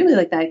 which is really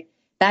like that.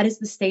 That is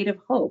the state of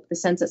hope, the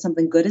sense that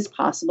something good is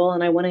possible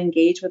and I want to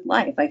engage with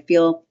life.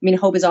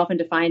 Hope is often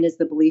defined as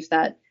the belief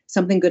that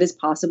something good is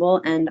possible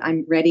and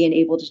I'm ready and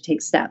able to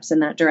take steps in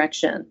that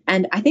direction.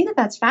 And I think that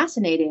that's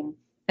fascinating.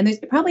 And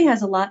it probably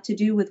has a lot to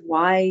do with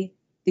why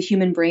the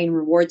human brain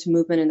rewards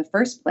movement in the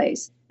first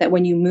place. That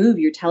when you move,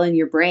 you're telling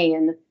your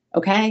brain,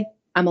 okay,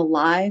 I'm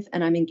alive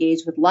and I'm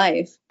engaged with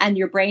life. And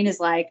your brain is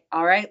like,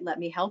 all right, let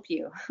me help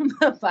you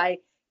by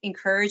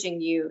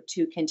encouraging you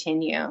to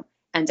continue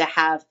and to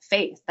have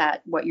faith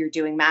that what you're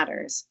doing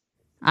matters.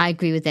 I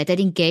agree with that. That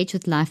engage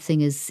with life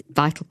thing is a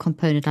vital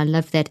component. I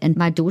love that. And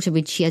my daughter,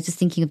 when I was just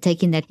thinking of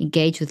taking that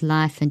engage with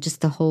life and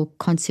just the whole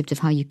concept of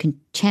how you can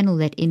channel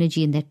that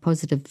energy in that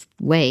positive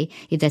way,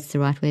 if that's the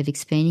right way of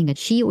explaining it.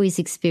 She always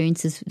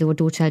experiences, the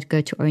daughter I'd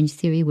go to Orange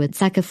Theory with, it's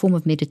like a form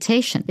of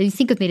meditation. You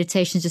think of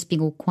meditation as just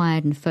being all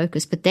quiet and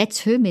focused, but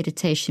that's her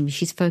meditation.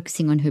 She's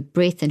focusing on her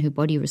breath and her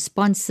body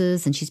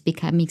responses, and she's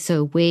becoming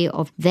so aware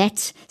of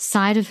that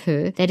side of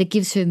her that it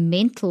gives her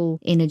mental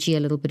energy a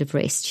little bit of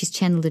rest. She's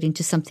channeled it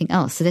into something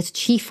else. So that's what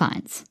she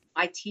finds.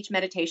 I teach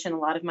meditation. A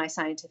lot of my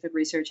scientific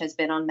research has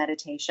been on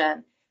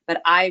meditation,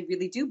 but I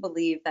really do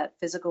believe that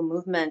physical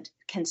movement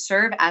can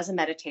serve as a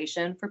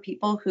meditation for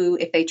people who,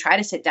 if they try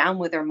to sit down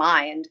with their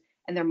mind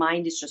and their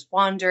mind is just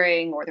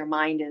wandering or their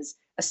mind is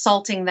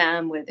assaulting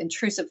them with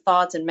intrusive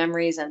thoughts and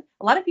memories. And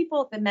a lot of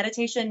people, the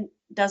meditation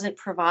doesn't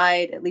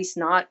provide, at least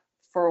not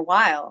for a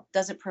while,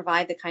 doesn't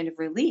provide the kind of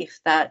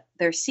relief that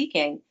they're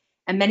seeking.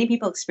 And many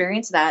people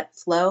experience that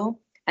flow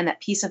and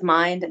that peace of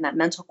mind and that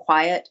mental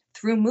quiet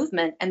through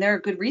movement. And there are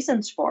good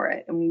reasons for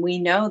it. And we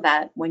know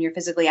that when you're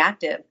physically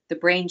active, the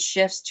brain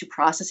shifts to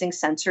processing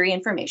sensory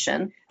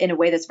information in a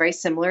way that's very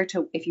similar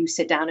to if you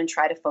sit down and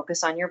try to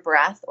focus on your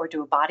breath or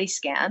do a body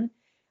scan.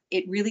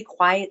 It really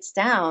quiets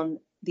down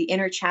the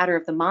inner chatter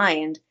of the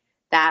mind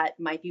that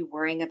might be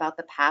worrying about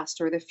the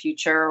past or the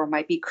future or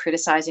might be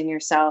criticizing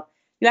yourself.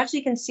 You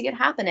actually can see it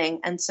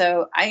happening. And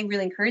so I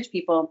really encourage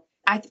people.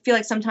 I feel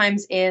like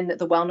sometimes in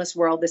the wellness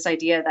world, this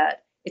idea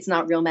that it's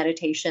not real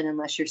meditation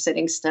unless you're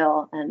sitting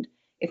still. And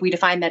if we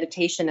define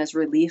meditation as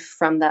relief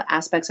from the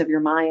aspects of your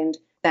mind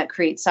that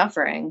create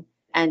suffering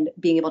and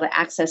being able to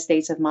access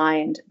states of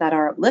mind that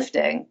are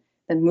uplifting,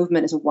 then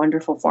movement is a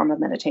wonderful form of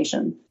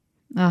meditation.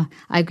 Oh,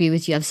 I agree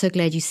with you. I'm so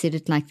glad you said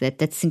it like that.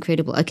 That's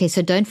incredible. Okay,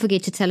 so don't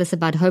forget to tell us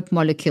about hope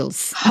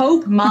molecules.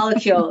 Hope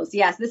molecules.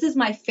 Yes, this is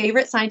my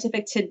favorite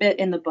scientific tidbit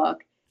in the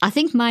book. I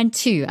think mine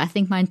too.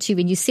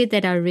 When you said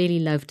that, I really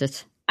loved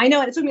it. I know,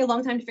 and it took me a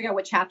long time to figure out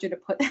what chapter to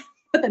put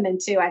them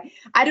into.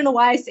 I don't know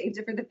why I saved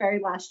it for the very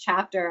last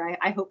chapter.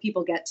 I hope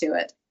people get to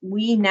it.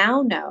 We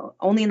now know,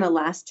 only in the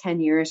last 10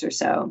 years or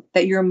so,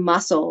 that your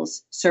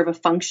muscles serve a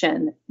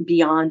function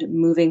beyond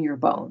moving your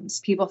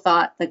bones. People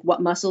thought like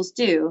what muscles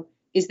do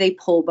is they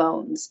pull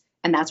bones.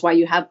 And that's why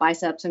you have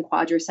biceps and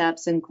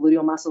quadriceps and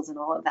gluteal muscles and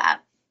all of that.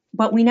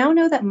 But we now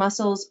know that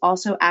muscles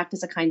also act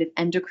as a kind of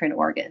endocrine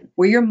organ,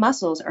 where your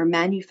muscles are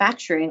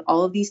manufacturing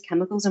all of these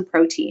chemicals and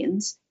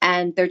proteins,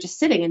 and they're just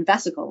sitting in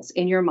vesicles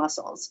in your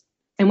muscles.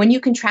 And when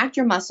you contract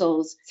your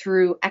muscles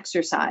through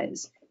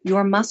exercise,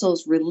 your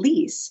muscles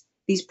release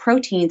these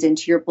proteins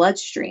into your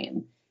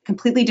bloodstream,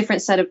 completely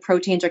different set of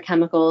proteins or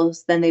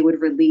chemicals than they would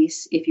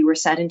release if you were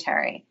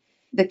sedentary.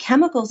 The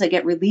chemicals that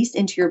get released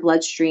into your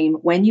bloodstream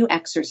when you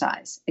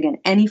exercise, again,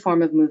 any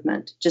form of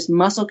movement, just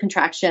muscle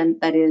contraction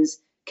that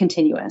is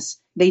continuous.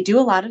 They do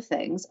a lot of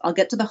things. I'll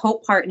get to the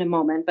hope part in a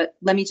moment, but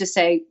let me just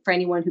say for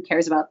anyone who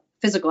cares about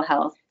physical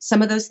health.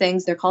 Some of those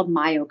things, they're called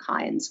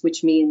myokines,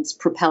 which means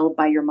propelled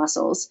by your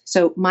muscles.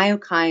 So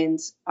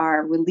myokines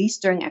are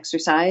released during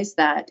exercise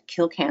that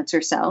kill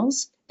cancer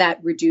cells,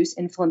 that reduce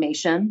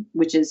inflammation,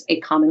 which is a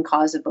common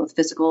cause of both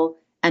physical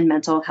and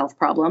mental health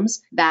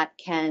problems, that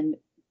can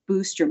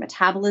boost your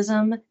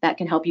metabolism, that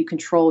can help you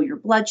control your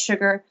blood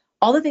sugar,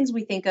 all the things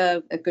we think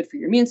of as good for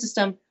your immune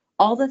system,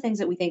 all the things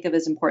that we think of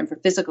as important for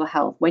physical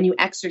health. When you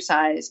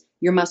exercise,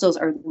 your muscles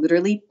are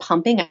literally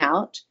pumping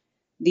out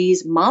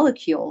these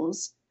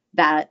molecules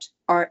that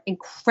are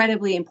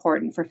incredibly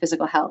important for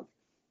physical health.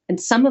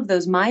 And some of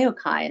those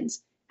myokines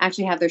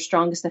actually have their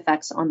strongest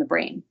effects on the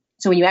brain.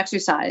 So when you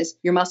exercise,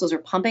 your muscles are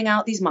pumping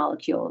out these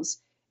molecules,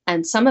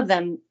 and some of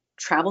them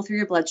travel through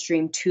your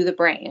bloodstream to the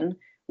brain,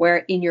 where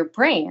in your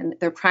brain,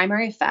 their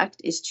primary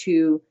effect is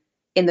to,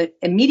 in the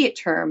immediate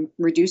term,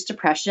 reduce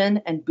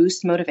depression and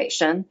boost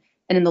motivation.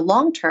 And in the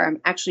long term,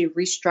 actually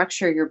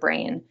restructure your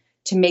brain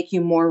to make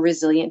you more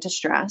resilient to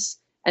stress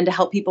and to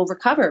help people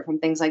recover from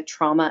things like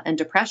trauma and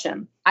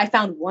depression. I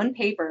found one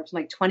paper from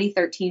like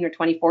 2013 or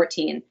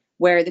 2014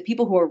 where the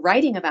people who were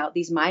writing about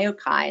these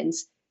myokines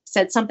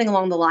said something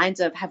along the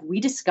lines of, have we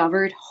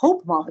discovered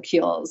hope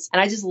molecules?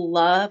 And I just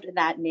loved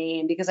that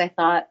name because I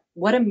thought,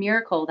 what a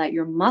miracle that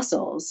your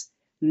muscles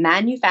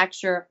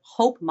manufacture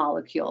hope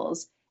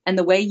molecules. And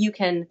the way you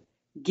can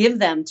give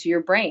them to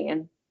your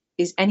brain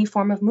is any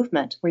form of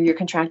movement where you're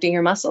contracting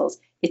your muscles.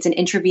 It's an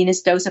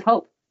intravenous dose of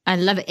hope. I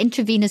love it.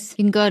 Intravenous,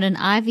 you can go on an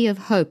IV of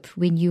hope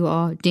when you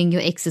are doing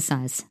your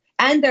exercise.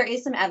 And there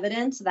is some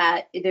evidence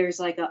that there's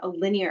like a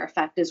linear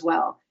effect as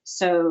well.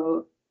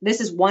 So this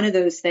is one of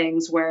those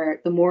things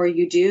where the more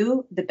you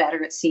do, the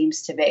better it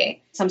seems to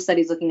be. Some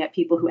studies looking at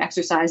people who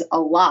exercise a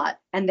lot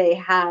and they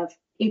have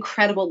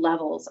incredible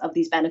levels of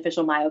these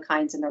beneficial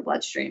myokines in their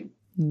bloodstream.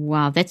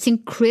 Wow, that's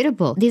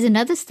incredible. There's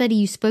another study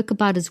you spoke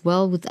about as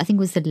well with, I think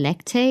it was the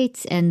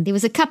lactate, and there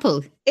was a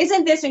couple.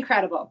 Isn't this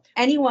incredible?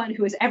 Anyone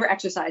who has ever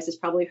exercised has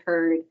probably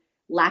heard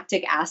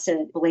lactic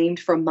acid blamed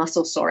for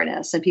muscle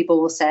soreness. And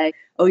people will say,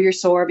 oh, you're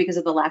sore because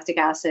of the lactic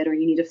acid, or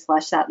you need to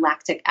flush that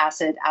lactic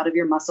acid out of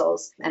your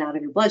muscles and out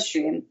of your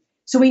bloodstream.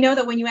 So we know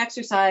that when you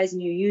exercise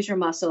and you use your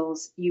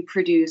muscles, you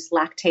produce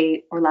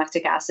lactate or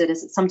lactic acid,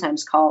 as it's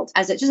sometimes called,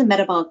 as it's just a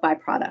metabolic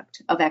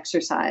byproduct of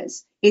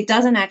exercise. It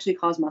doesn't actually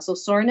cause muscle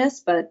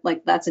soreness, but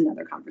like that's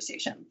another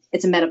conversation.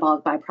 It's a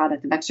metabolic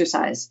byproduct of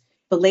exercise.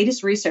 The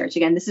latest research,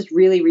 again, this is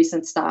really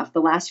recent stuff. The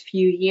last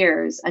few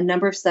years, a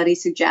number of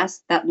studies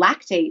suggest that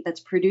lactate that's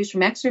produced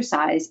from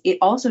exercise, it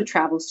also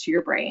travels to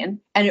your brain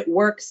and it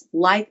works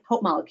like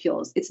hope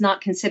molecules. It's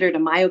not considered a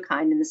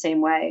myokine in the same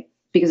way,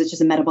 because it's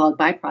just a metabolic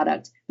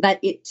byproduct, that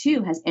it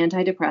too has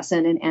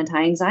antidepressant and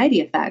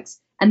anti-anxiety effects.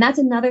 And that's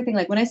another thing,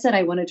 like when I said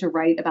I wanted to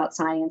write about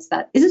science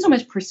that isn't so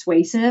much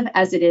persuasive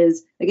as it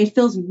is, like it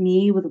fills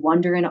me with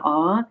wonder and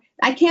awe.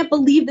 I can't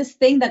believe this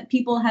thing that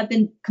people have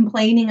been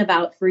complaining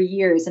about for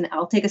years. And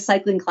I'll take a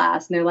cycling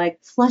class and they're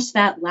like, flush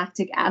that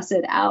lactic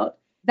acid out.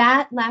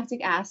 That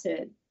lactic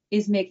acid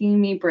is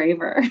making me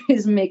braver,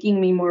 is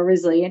making me more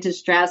resilient to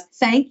stress.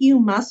 Thank you,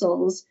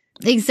 muscles.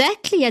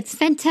 Exactly. It's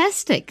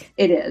fantastic.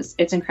 It is.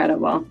 It's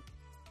incredible.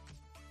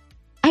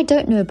 I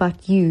don't know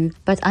about you,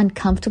 but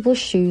uncomfortable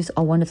shoes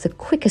are one of the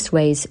quickest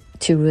ways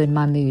to ruin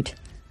my mood.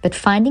 But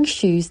finding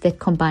shoes that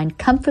combine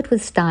comfort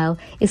with style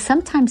is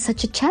sometimes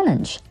such a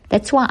challenge.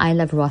 That's why I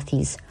love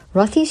Rothy's.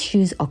 Rothy's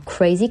shoes are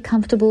crazy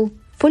comfortable,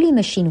 fully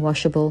machine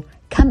washable,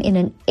 come in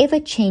an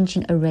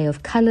ever-changing array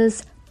of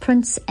colors,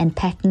 prints, and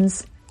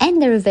patterns, and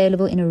they're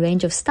available in a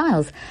range of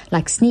styles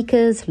like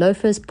sneakers,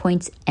 loafers,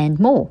 points, and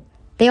more.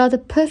 They are the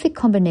perfect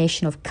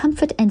combination of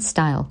comfort and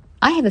style.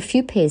 I have a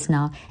few pairs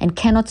now and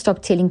cannot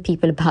stop telling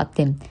people about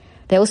them.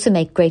 They also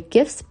make great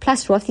gifts,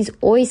 plus Rothy's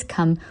always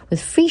come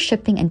with free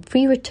shipping and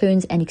free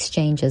returns and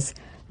exchanges.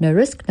 No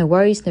risk, no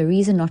worries, no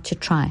reason not to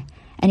try.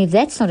 And if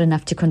that's not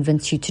enough to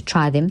convince you to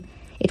try them,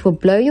 it will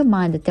blow your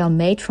mind that they are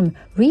made from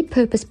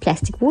repurposed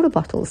plastic water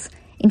bottles.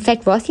 In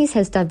fact, Rothy's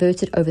has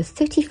diverted over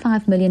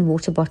 35 million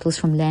water bottles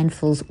from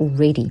landfills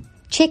already.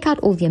 Check out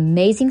all the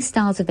amazing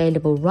styles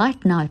available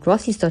right now at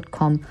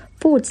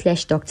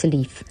rothys.com/Dr.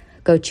 Leaf.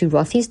 Go to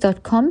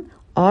rothys.com,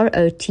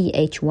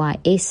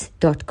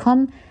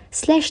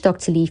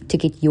 rothys.com/Dr. Leaf to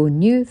get your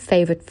new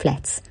favorite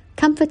flats.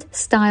 Comfort,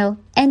 style,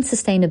 and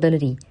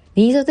sustainability.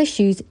 These are the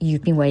shoes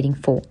you've been waiting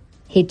for.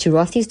 Head to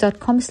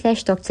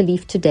rothys.com/Dr.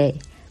 Leaf today.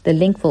 The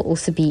link will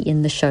also be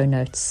in the show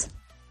notes.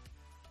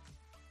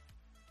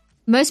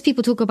 Most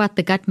people talk about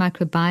the gut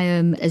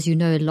microbiome, as you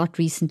know, a lot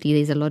recently.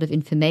 There's a lot of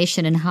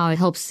information and how it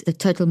helps the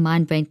total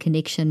mind-brain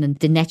connection and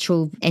the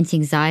natural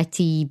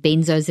anti-anxiety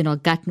benzos in our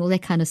gut and all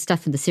that kind of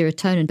stuff and the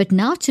serotonin. But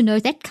now to know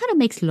that kind of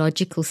makes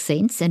logical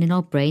sense. And in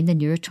our brain, the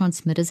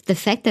neurotransmitters, the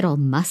fact that our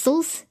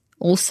muscles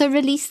also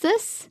release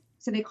this.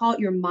 So they call it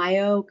your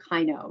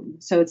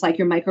myokinome. So it's like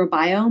your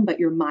microbiome, but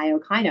your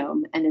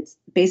myokinome. And it's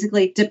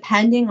basically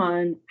depending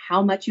on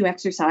how much you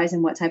exercise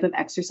and what type of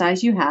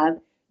exercise you have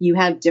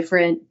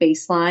different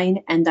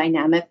baseline and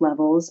dynamic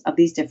levels of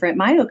these different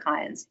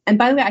myokines. And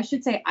by the way, I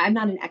should say I'm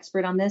not an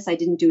expert on this. I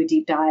didn't do a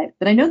deep dive,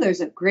 but I know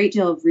there's a great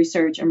deal of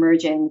research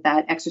emerging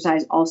that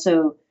exercise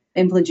also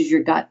influences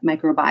your gut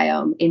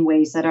microbiome in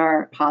ways that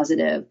are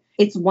positive.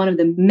 It's one of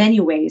the many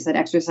ways that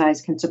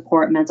exercise can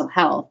support mental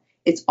health.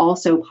 It's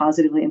also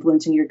positively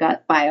influencing your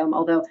gut biome,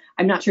 although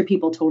I'm not sure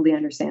people totally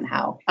understand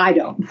how. I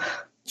don't.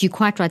 You're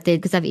quite right there,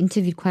 because I've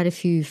interviewed quite a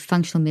few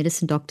functional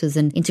medicine doctors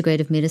and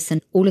integrative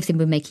medicine. All of them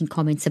were making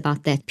comments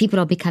about that. People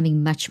are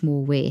becoming much more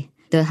aware.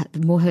 The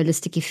more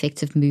holistic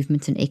effects of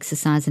movement and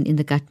exercise and in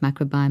the gut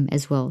microbiome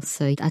as well.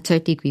 So I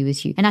totally agree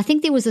with you. And I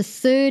think there was a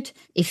third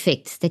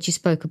effect that you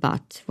spoke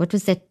about. What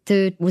was that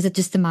third? Was it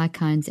just the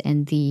myokines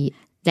and the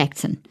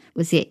lactin?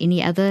 Was there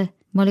any other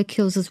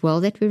molecules as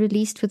well that were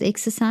released with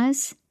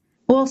exercise?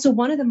 Well, so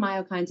one of the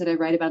myokines that I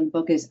write about in the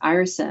book is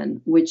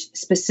irisin, which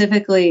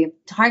specifically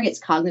targets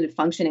cognitive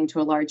functioning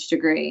to a large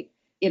degree.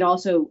 It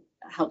also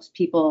helps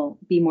people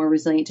be more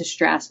resilient to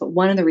stress. But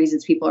one of the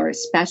reasons people are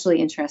especially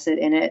interested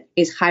in it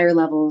is higher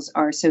levels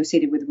are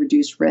associated with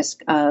reduced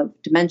risk of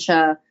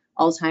dementia,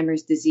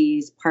 Alzheimer's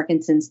disease,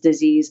 Parkinson's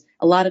disease,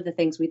 a lot of the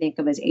things we think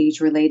of as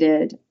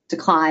age-related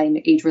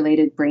decline,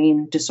 age-related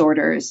brain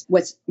disorders.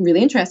 What's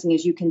really interesting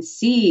is you can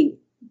see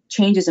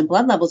changes in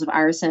blood levels of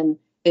irisin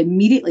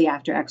immediately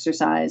after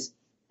exercise,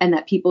 and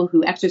that people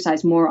who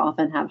exercise more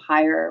often have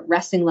higher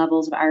resting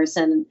levels of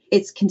irisin.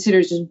 It's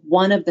considered just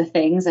one of the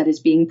things that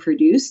is being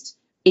produced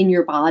in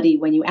your body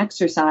when you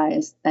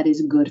exercise that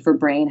is good for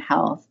brain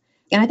health.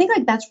 And I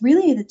think that's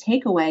really the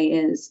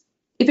takeaway is,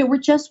 if it were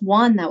just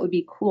one, that would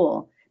be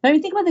cool. But I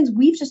mean, think about things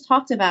we've just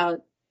talked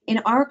about in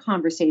our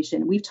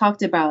conversation. We've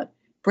talked about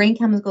brain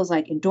chemicals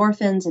like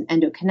endorphins and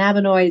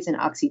endocannabinoids and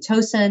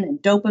oxytocin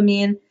and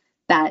dopamine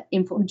that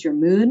influence your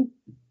mood.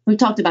 We've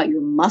talked about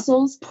your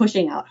muscles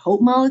pushing out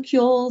hope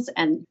molecules,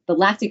 and the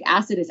lactic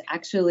acid is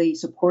actually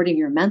supporting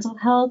your mental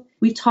health.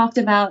 We've talked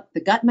about the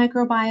gut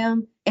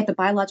microbiome at the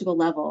biological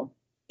level.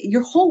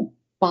 Your whole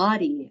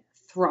body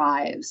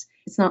thrives.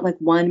 It's not like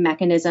one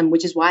mechanism,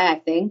 which is why I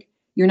think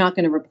you're not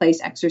going to replace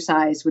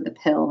exercise with a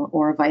pill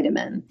or a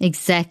vitamin.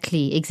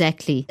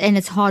 Exactly. And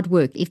it's hard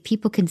work. If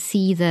people can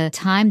see the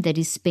time that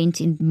is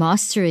spent in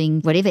mastering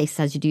whatever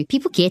exercise you do,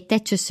 people get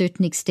that to a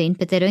certain extent,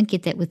 but they don't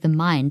get that with the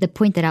mind. The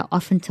point that I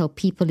often tell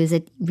people is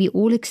that we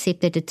all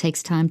accept that it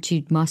takes time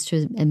to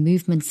master a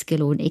movement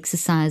skill or an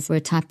exercise or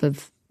a type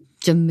of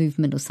gym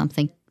movement or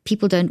something.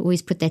 People don't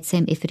always put that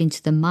same effort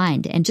into the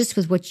mind. And just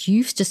with what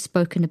you've just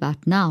spoken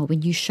about now,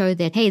 when you show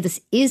that, hey, this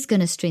is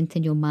going to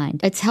strengthen your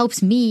mind, it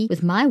helps me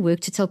with my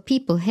work to tell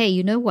people, hey,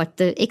 you know what?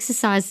 The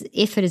exercise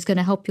effort is going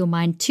to help your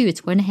mind too.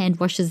 It's one hand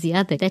washes the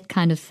other, that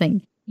kind of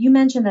thing. You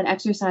mentioned that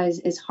exercise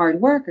is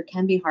hard work or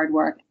can be hard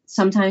work.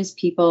 Sometimes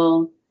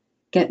people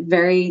get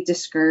very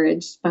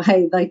discouraged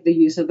by the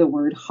use of the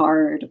word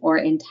hard or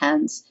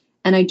intense.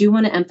 And I do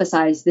want to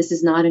emphasize this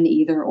is not an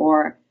either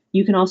or.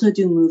 You can also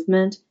do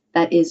movement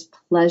that is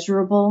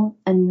pleasurable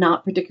and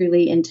not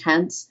particularly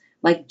intense,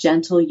 like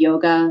gentle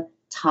yoga,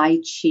 tai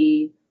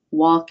chi,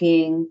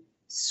 walking,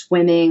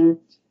 swimming.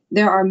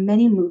 There are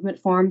many movement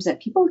forms that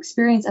people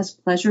experience as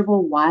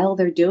pleasurable while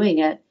they're doing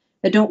it,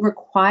 that don't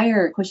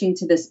require pushing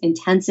to this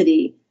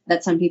intensity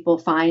that some people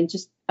find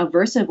just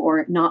aversive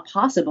or not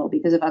possible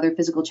because of other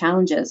physical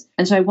challenges.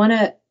 And so I want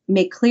to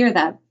make clear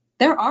that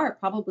there are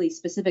probably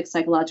specific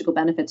psychological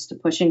benefits to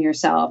pushing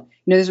yourself.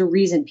 There's a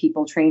reason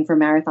people train for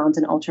marathons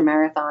and ultra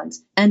marathons.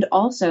 And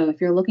also,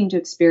 if you're looking to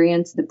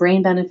experience the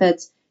brain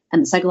benefits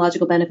and the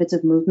psychological benefits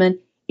of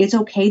movement, it's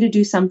okay to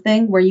do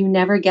something where you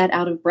never get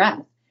out of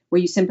breath, where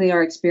you simply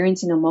are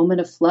experiencing a moment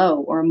of flow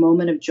or a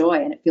moment of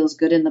joy and it feels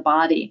good in the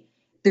body.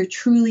 There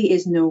truly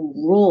is no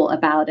rule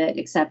about it,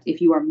 except if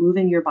you are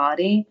moving your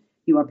body,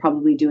 you are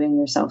probably doing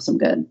yourself some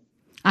good.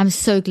 I'm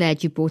so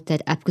glad you brought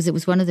that up, because it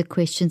was one of the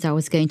questions I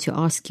was going to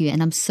ask you,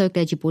 and I'm so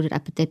glad you brought it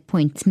up at that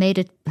point. It's made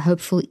it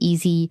hopeful,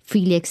 easy,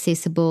 freely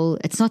accessible.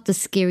 It's not the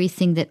scary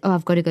thing that,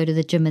 I've got to go to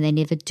the gym and they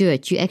never do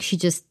it. You actually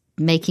just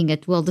making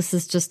it, this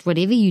is just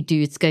whatever you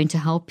do, it's going to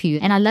help you.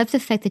 And I love the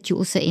fact that you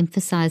also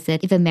emphasize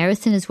that if a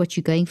marathon is what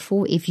you're going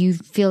for, if you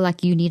feel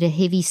like you need a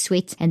heavy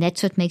sweat and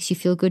that's what makes you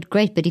feel good,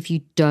 great. But if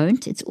you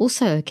don't, it's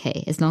also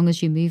okay as long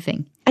as you're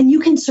moving. And you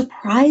can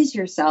surprise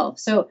yourself.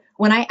 So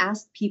when I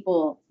ask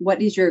people,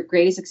 what is your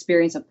greatest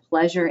experience of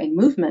pleasure in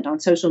movement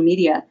on social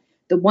media,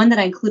 the one that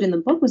I include in the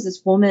book was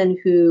this woman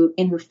who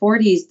in her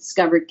 40s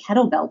discovered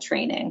kettlebell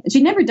training. And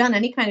she'd never done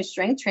any kind of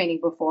strength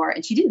training before,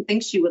 and she didn't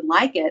think she would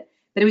like it.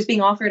 But it was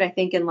being offered, I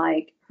think, in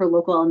her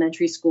local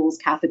elementary school's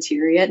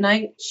cafeteria at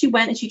night. She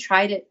went and she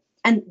tried it.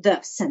 And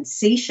the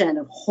sensation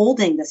of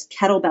holding this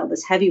kettlebell,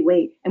 this heavy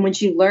weight, and when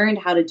she learned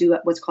how to do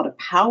what's called a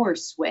power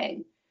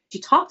swing, she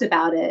talked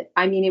about it.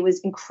 I mean, it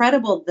was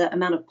incredible the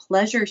amount of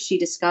pleasure she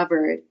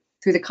discovered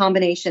through the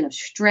combination of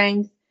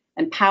strength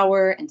and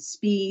power and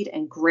speed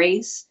and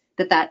grace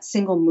that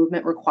single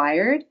movement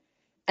required,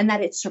 and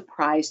that it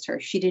surprised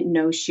her. She didn't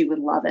know she would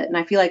love it. And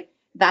I feel like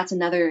that's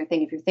another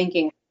thing. If you're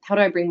thinking, how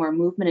do I bring more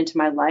movement into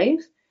my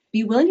life?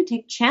 Be willing to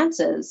take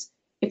chances.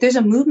 If there's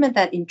a movement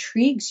that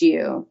intrigues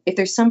you, if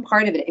there's some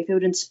part of it, if it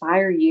would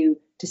inspire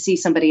you to see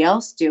somebody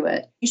else do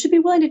it, you should be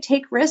willing to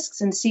take risks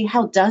and see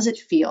how does it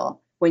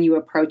feel when you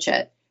approach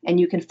it. and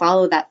you can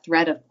follow that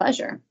thread of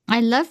pleasure.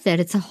 I love that.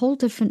 It's a whole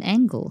different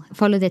angle.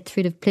 Follow that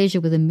thread of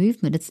pleasure with a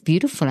movement. It's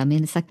beautiful. I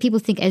mean, it's like people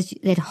think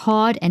that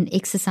hard and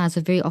exercise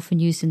are very often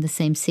used in the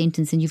same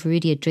sentence, and you've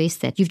already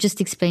addressed that. You've just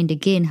explained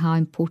again how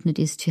important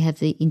it is to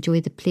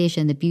enjoy the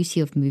pleasure and the beauty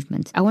of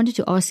movement. I wanted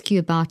to ask you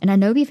about, and I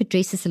know we've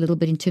addressed this a little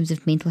bit in terms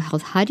of mental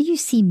health, how do you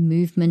see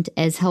movement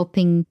as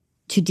helping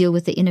to deal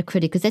with the inner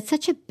critic? Because that's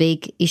such a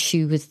big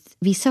issue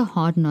we're so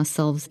hard on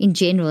ourselves in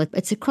general.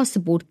 It's across the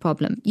board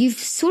problem. You've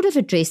sort of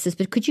addressed this,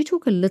 but could you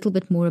talk a little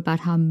bit more about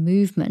how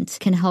movement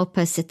can help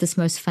us at this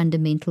most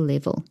fundamental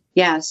level?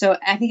 Yeah, so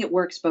I think it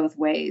works both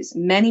ways.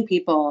 Many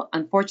people,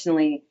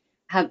 unfortunately,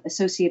 have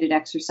associated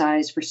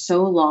exercise for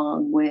so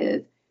long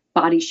with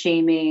body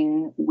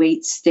shaming,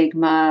 weight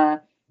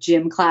stigma,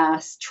 gym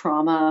class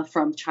trauma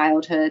from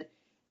childhood,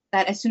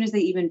 that as soon as they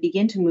even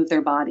begin to move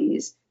their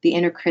bodies, the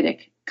inner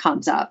critic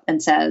comes up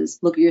and says,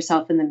 look at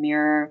yourself in the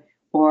mirror,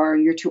 or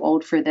you're too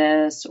old for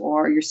this,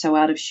 or you're so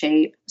out of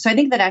shape. So I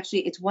think that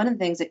actually it's one of the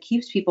things that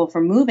keeps people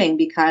from moving,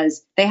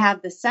 because they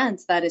have the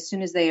sense that as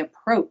soon as they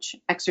approach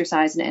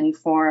exercise in any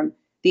form,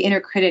 the inner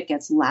critic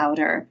gets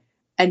louder.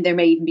 And there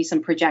may even be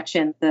some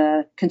projection,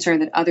 the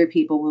concern that other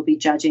people will be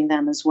judging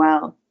them as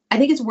well. I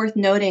think it's worth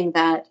noting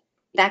that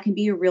that can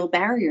be a real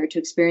barrier to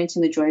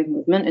experiencing the joy of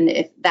movement. And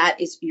if that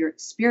is your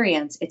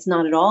experience, it's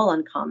not at all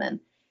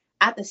uncommon.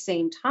 At the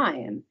same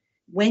time,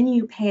 when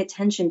you pay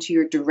attention to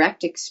your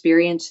direct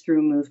experience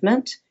through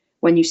movement,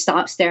 when you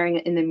stop staring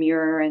in the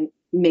mirror and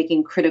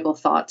making critical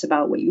thoughts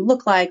about what you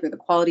look like or the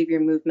quality of your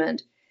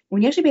movement,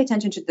 when you actually pay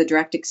attention to the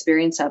direct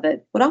experience of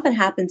it, what often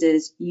happens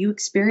is you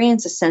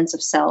experience a sense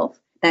of self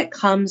that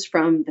comes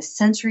from the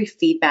sensory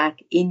feedback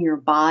in your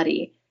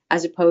body,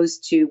 as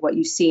opposed to what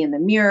you see in the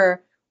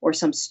mirror or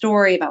some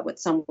story about what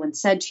someone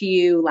said to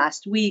you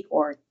last week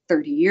or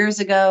 30 years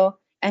ago.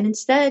 And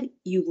instead,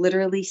 you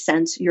literally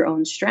sense your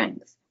own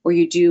strength, or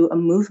you do a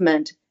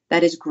movement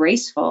that is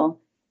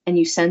graceful and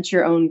you sense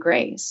your own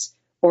grace,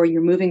 or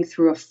you're moving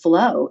through a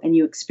flow and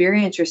you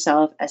experience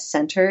yourself as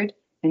centered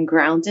and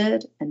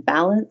grounded and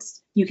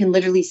balanced. You can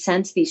literally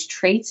sense these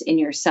traits in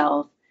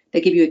yourself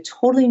that give you a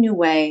totally new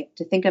way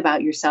to think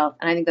about yourself.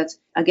 And I think that's,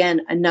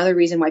 again, another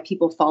reason why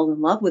people fall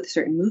in love with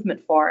certain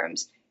movement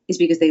forms, is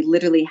because they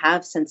literally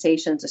have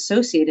sensations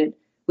associated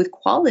with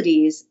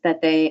qualities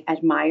that they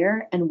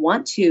admire and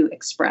want to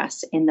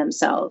express in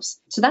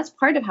themselves. So that's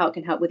part of how it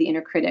can help with the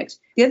inner critics.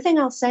 The other thing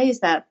I'll say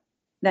is that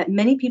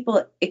many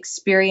people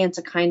experience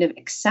a kind of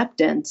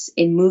acceptance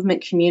in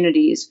movement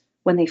communities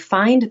when they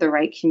find the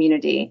right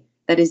community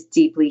that is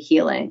deeply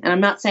healing. And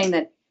I'm not saying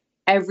that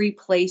every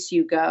place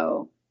you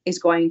go is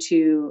going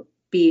to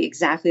be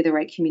exactly the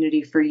right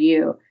community for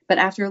you. But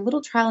after a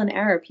little trial and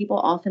error, people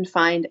often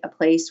find a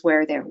place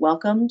where they're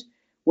welcomed,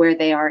 where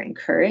they are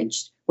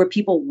encouraged, where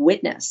people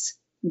witness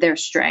their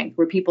strength,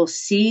 where people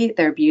see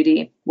their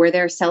beauty, where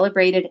they're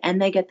celebrated and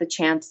they get the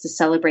chance to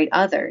celebrate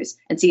others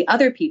and see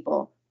other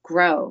people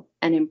grow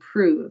and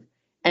improve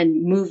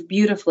and move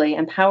beautifully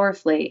and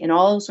powerfully in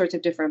all sorts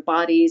of different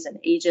bodies and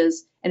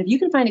ages. And if you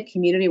can find a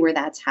community where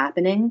that's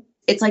happening,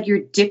 it's like you're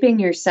dipping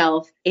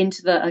yourself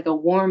into a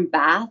warm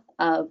bath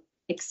of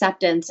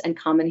acceptance and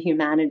common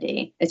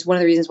humanity. It's one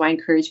of the reasons why I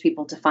encourage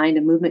people to find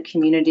a movement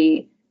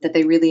community that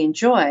they really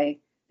enjoy,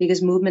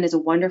 because movement is a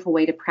wonderful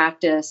way to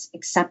practice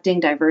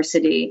accepting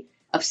diversity,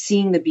 of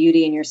seeing the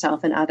beauty in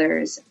yourself and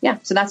others. Yeah,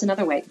 so that's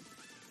another way.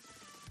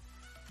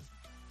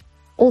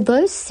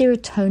 Although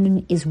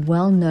serotonin is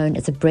well known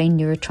as a brain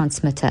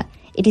neurotransmitter,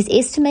 it is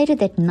estimated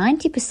that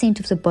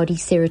 90% of the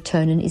body's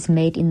serotonin is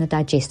made in the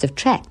digestive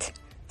tract.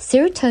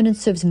 Serotonin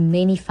serves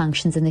many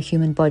functions in the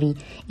human body,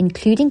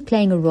 including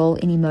playing a role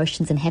in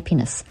emotions and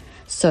happiness.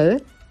 So,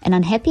 an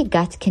unhappy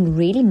gut can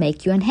really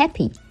make you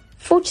unhappy.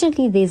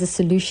 Fortunately, there's a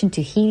solution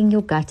to healing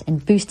your gut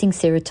and boosting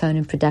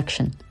serotonin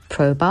production: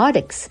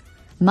 probiotics.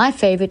 My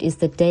favorite is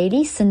the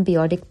Daily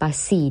Synbiotic by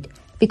Seed,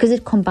 because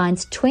it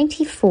combines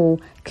 24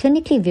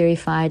 clinically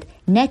verified,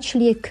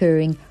 naturally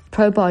occurring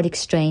probiotic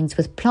strains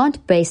with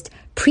plant-based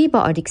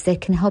prebiotics that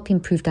can help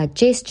improve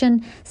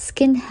digestion,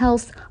 skin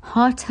health,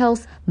 heart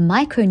health,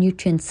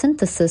 micronutrient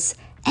synthesis,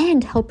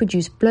 and help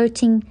reduce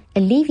bloating,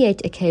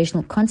 alleviate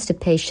occasional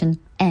constipation,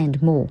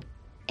 and more.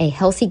 A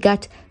healthy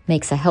gut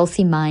makes a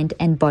healthy mind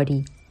and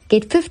body.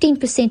 Get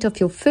 15% off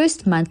your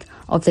first month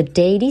of the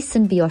Daily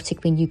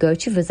Synbiotic when you go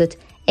to visit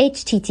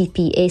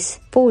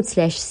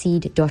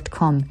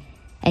https://seed.com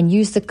and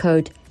use the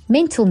code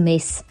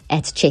MENTALMESS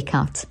at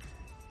checkout.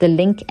 The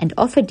link and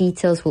offer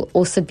details will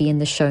also be in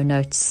the show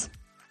notes.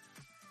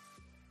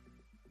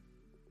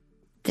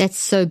 That's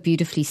so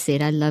beautifully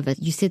said. I love it.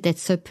 You said that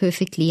so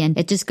perfectly, and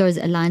it just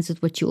aligns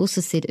with what you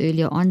also said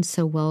earlier on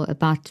so well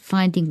about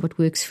finding what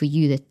works for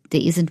you, that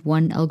there isn't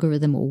one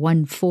algorithm or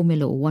one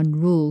formula or one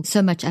rule,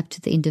 so much up to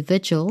the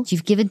individual.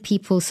 You've given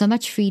people so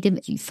much freedom.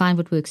 You find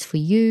what works for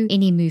you.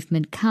 Any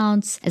movement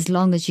counts as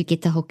long as you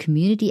get the whole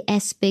community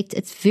aspect.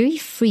 It's very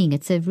freeing.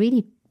 It's a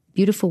really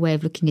beautiful way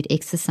of looking at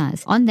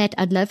exercise. On that,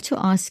 I'd love to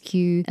ask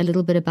you a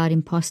little bit about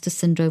imposter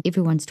syndrome.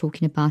 Everyone's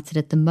talking about it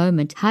at the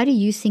moment. How do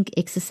you think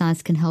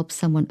exercise can help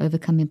someone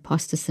overcome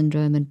imposter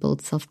syndrome and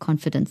build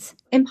self-confidence?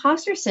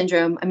 Imposter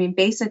syndrome,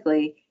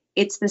 basically,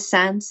 it's the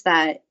sense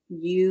that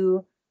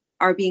you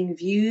are being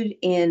viewed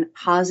in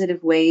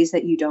positive ways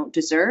that you don't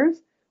deserve,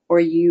 or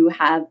you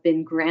have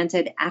been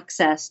granted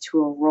access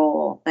to a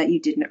role that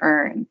you didn't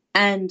earn,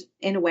 and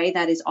in a way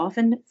that is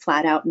often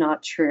flat out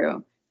not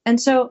true. And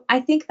so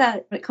I think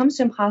that when it comes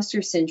to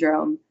imposter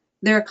syndrome,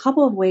 there are a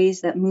couple of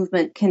ways that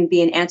movement can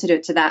be an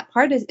antidote to that.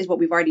 Part is what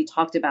we've already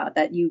talked about,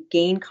 that you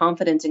gain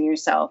confidence in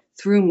yourself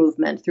through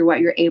movement, through what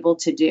you're able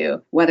to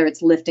do, whether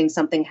it's lifting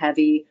something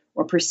heavy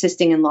or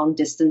persisting in long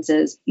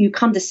distances. You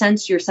come to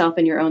sense yourself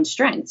and your own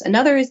strengths.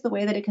 Another is the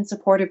way that it can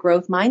support a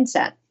growth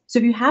mindset. So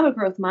if you have a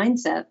growth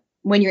mindset,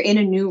 when you're in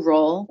a new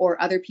role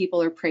or other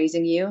people are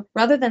praising you,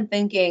 rather than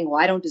thinking,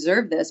 well, I don't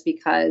deserve this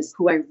because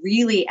who I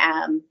really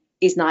am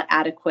is not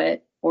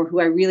adequate, or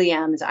who I really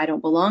am is I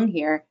don't belong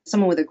here,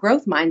 someone with a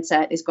growth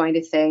mindset is going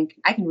to think,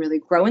 I can really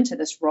grow into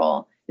this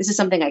role. This is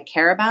something I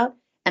care about.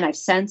 And I've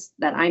sensed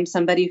that I'm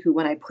somebody who,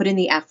 when I put in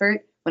the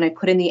effort, when I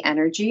put in the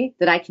energy,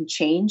 that I can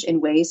change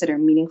in ways that are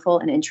meaningful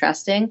and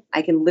interesting.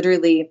 I can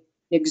literally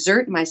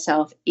exert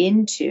myself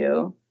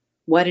into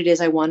what it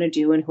is I want to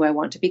do and who I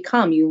want to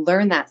become. You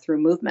learn that through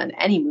movement.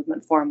 Any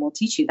movement form will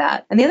teach you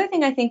that. And the other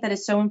thing I think that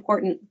is so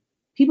important,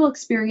 people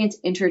experience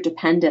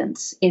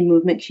interdependence in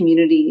movement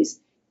communities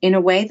in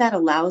a way that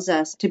allows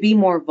us to be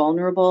more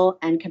vulnerable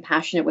and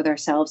compassionate with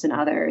ourselves and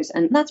others.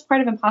 And that's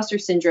part of imposter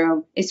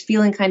syndrome, is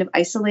feeling kind of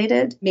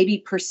isolated, maybe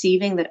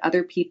perceiving that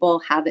other people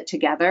have it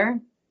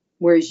together,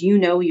 whereas you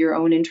know your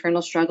own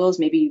internal struggles.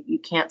 Maybe you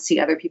can't see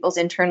other people's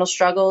internal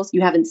struggles. You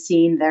haven't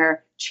seen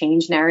their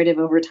change narrative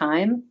over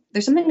time.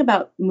 There's something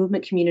about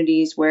movement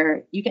communities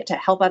where you get to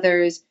help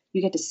others,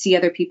 you get to see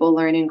other people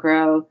learn and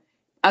grow.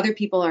 Other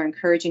people are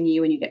encouraging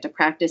you, and you get to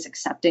practice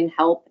accepting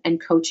help and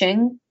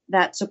coaching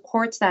that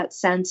supports that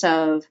sense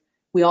of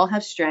we all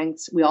have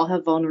strengths, we all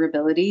have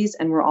vulnerabilities,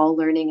 and we're all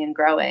learning and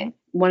growing.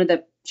 One of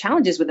the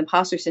challenges with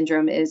imposter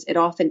syndrome is it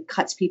often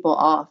cuts people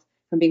off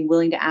from being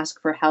willing to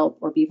ask for help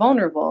or be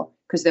vulnerable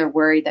because they're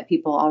worried that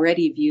people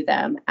already view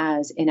them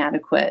as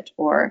inadequate,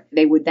 or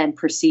they would then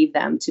perceive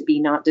them to be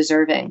not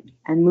deserving.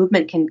 And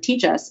movement can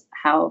teach us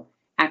how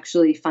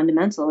actually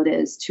fundamental it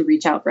is to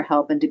reach out for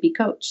help and to be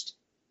coached.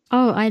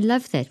 Oh, I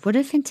love that. What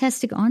a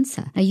fantastic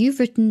answer. Now, you've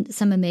written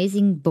some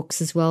amazing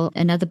books as well.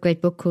 Another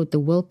great book called The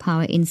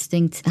Willpower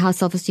Instinct, How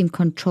Self-Esteem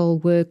Control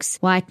Works,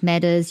 Why It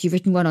Matters. You've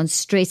written one on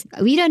stress.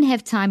 We don't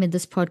have time in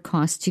this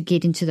podcast to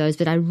get into those,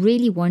 but I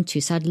really want to.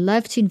 So I'd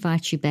love to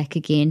invite you back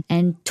again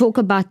and talk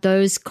about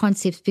those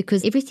concepts,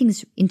 because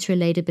everything's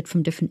interrelated, but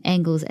from different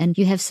angles. And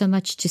you have so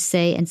much to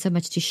say and so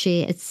much to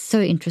share. It's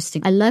so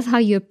interesting. I love how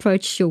you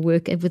approach your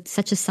work with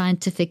such a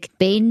scientific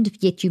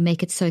bend, yet you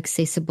make it so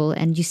accessible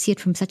and you see it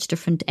from such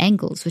different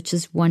angles, which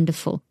is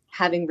wonderful.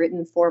 Having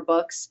written 4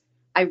 books,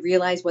 I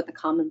realize what the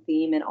common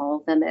theme in all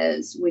of them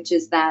is, which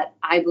is that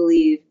I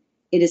believe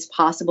it is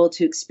possible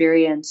to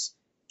experience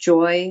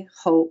joy,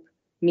 hope,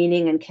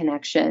 meaning, and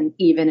connection,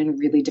 even in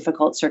really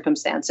difficult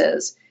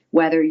circumstances.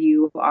 Whether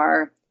you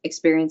are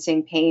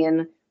experiencing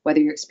pain, whether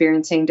you're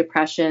experiencing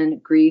depression,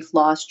 grief,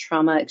 loss,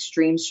 trauma,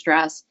 extreme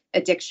stress,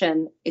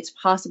 addiction, it's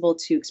possible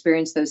to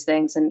experience those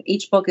things. And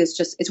each book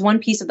is it's one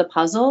piece of the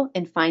puzzle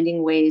in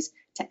finding ways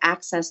to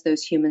access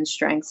those human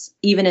strengths,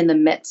 even in the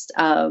midst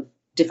of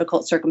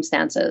difficult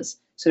circumstances,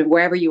 sort of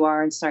wherever you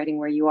are and starting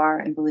where you are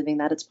and believing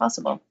that it's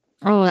possible.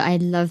 Oh, I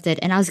love that.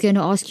 And I was going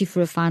to ask you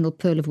for a final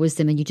pearl of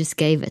wisdom, and you just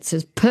gave it. So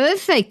it's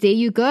perfect. There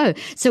you go.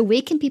 So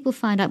where can people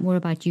find out more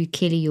about you,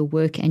 Kelly, your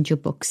work and your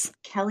books?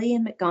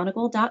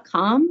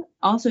 KellyandMcGonigal.com.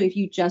 Also, if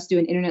you just do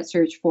an internet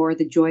search for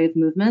The Joy of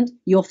Movement,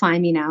 you'll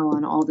find me now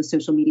on all the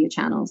social media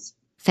channels.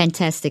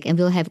 Fantastic. And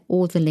we'll have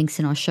all the links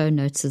in our show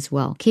notes as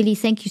well. Kelly,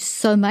 thank you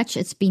so much.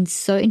 It's been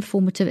so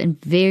informative and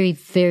very,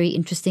 very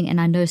interesting. And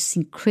I know it's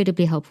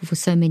incredibly helpful for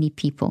so many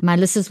people. My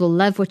listeners will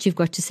love what you've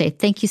got to say.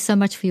 Thank you so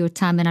much for your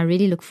time. And I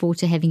really look forward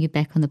to having you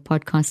back on the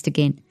podcast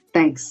again.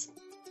 Thanks.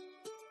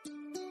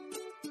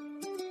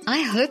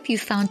 I hope you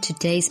found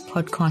today's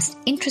podcast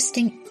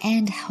interesting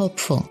and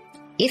helpful.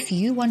 If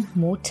you want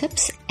more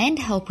tips and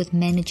help with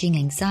managing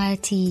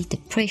anxiety,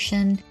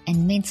 depression,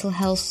 and mental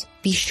health,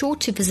 be sure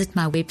to visit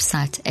my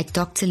website at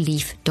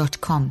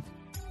drleaf.com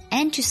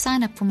and to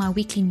sign up for my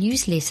weekly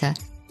newsletter,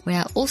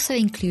 where I also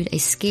include a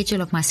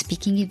schedule of my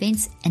speaking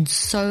events and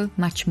so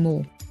much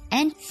more.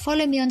 And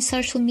follow me on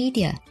social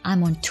media.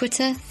 I'm on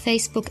Twitter,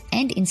 Facebook,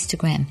 and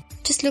Instagram.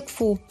 Just look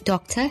for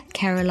Dr.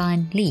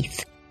 Caroline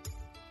Leaf.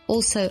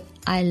 Also,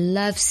 I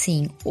love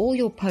seeing all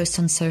your posts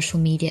on social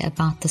media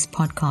about this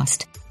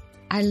podcast.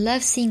 I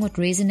love seeing what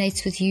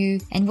resonates with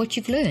you and what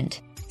you've learned.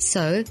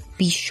 So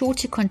be sure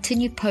to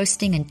continue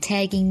posting and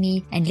tagging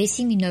me and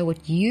letting me know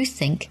what you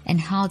think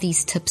and how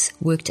these tips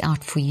worked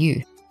out for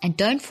you. And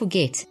don't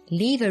forget,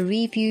 leave a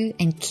review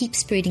and keep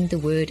spreading the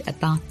word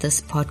about this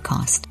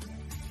podcast.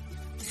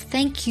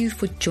 Thank you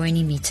for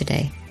joining me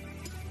today.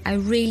 I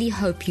really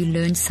hope you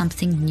learned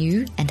something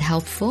new and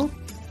helpful.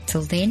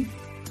 Till then,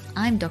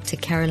 I'm Dr.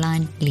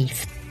 Caroline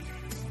Leaf.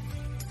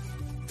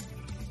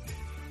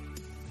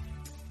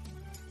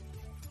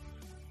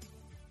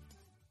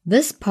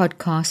 This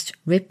podcast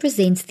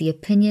represents the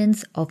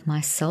opinions of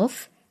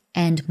myself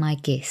and my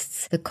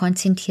guests. The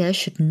content here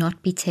should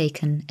not be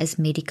taken as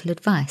medical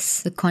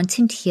advice. The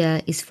content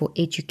here is for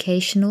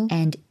educational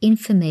and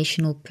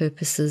informational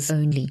purposes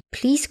only.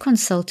 Please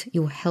consult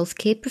your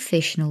healthcare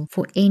professional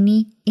for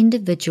any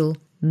individual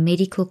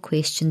medical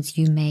questions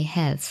you may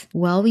have.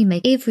 While we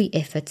make every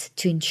effort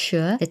to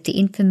ensure that the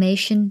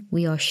information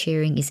we are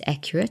sharing is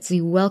accurate,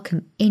 we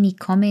welcome any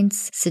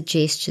comments,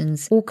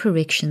 suggestions, or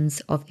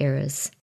corrections of errors.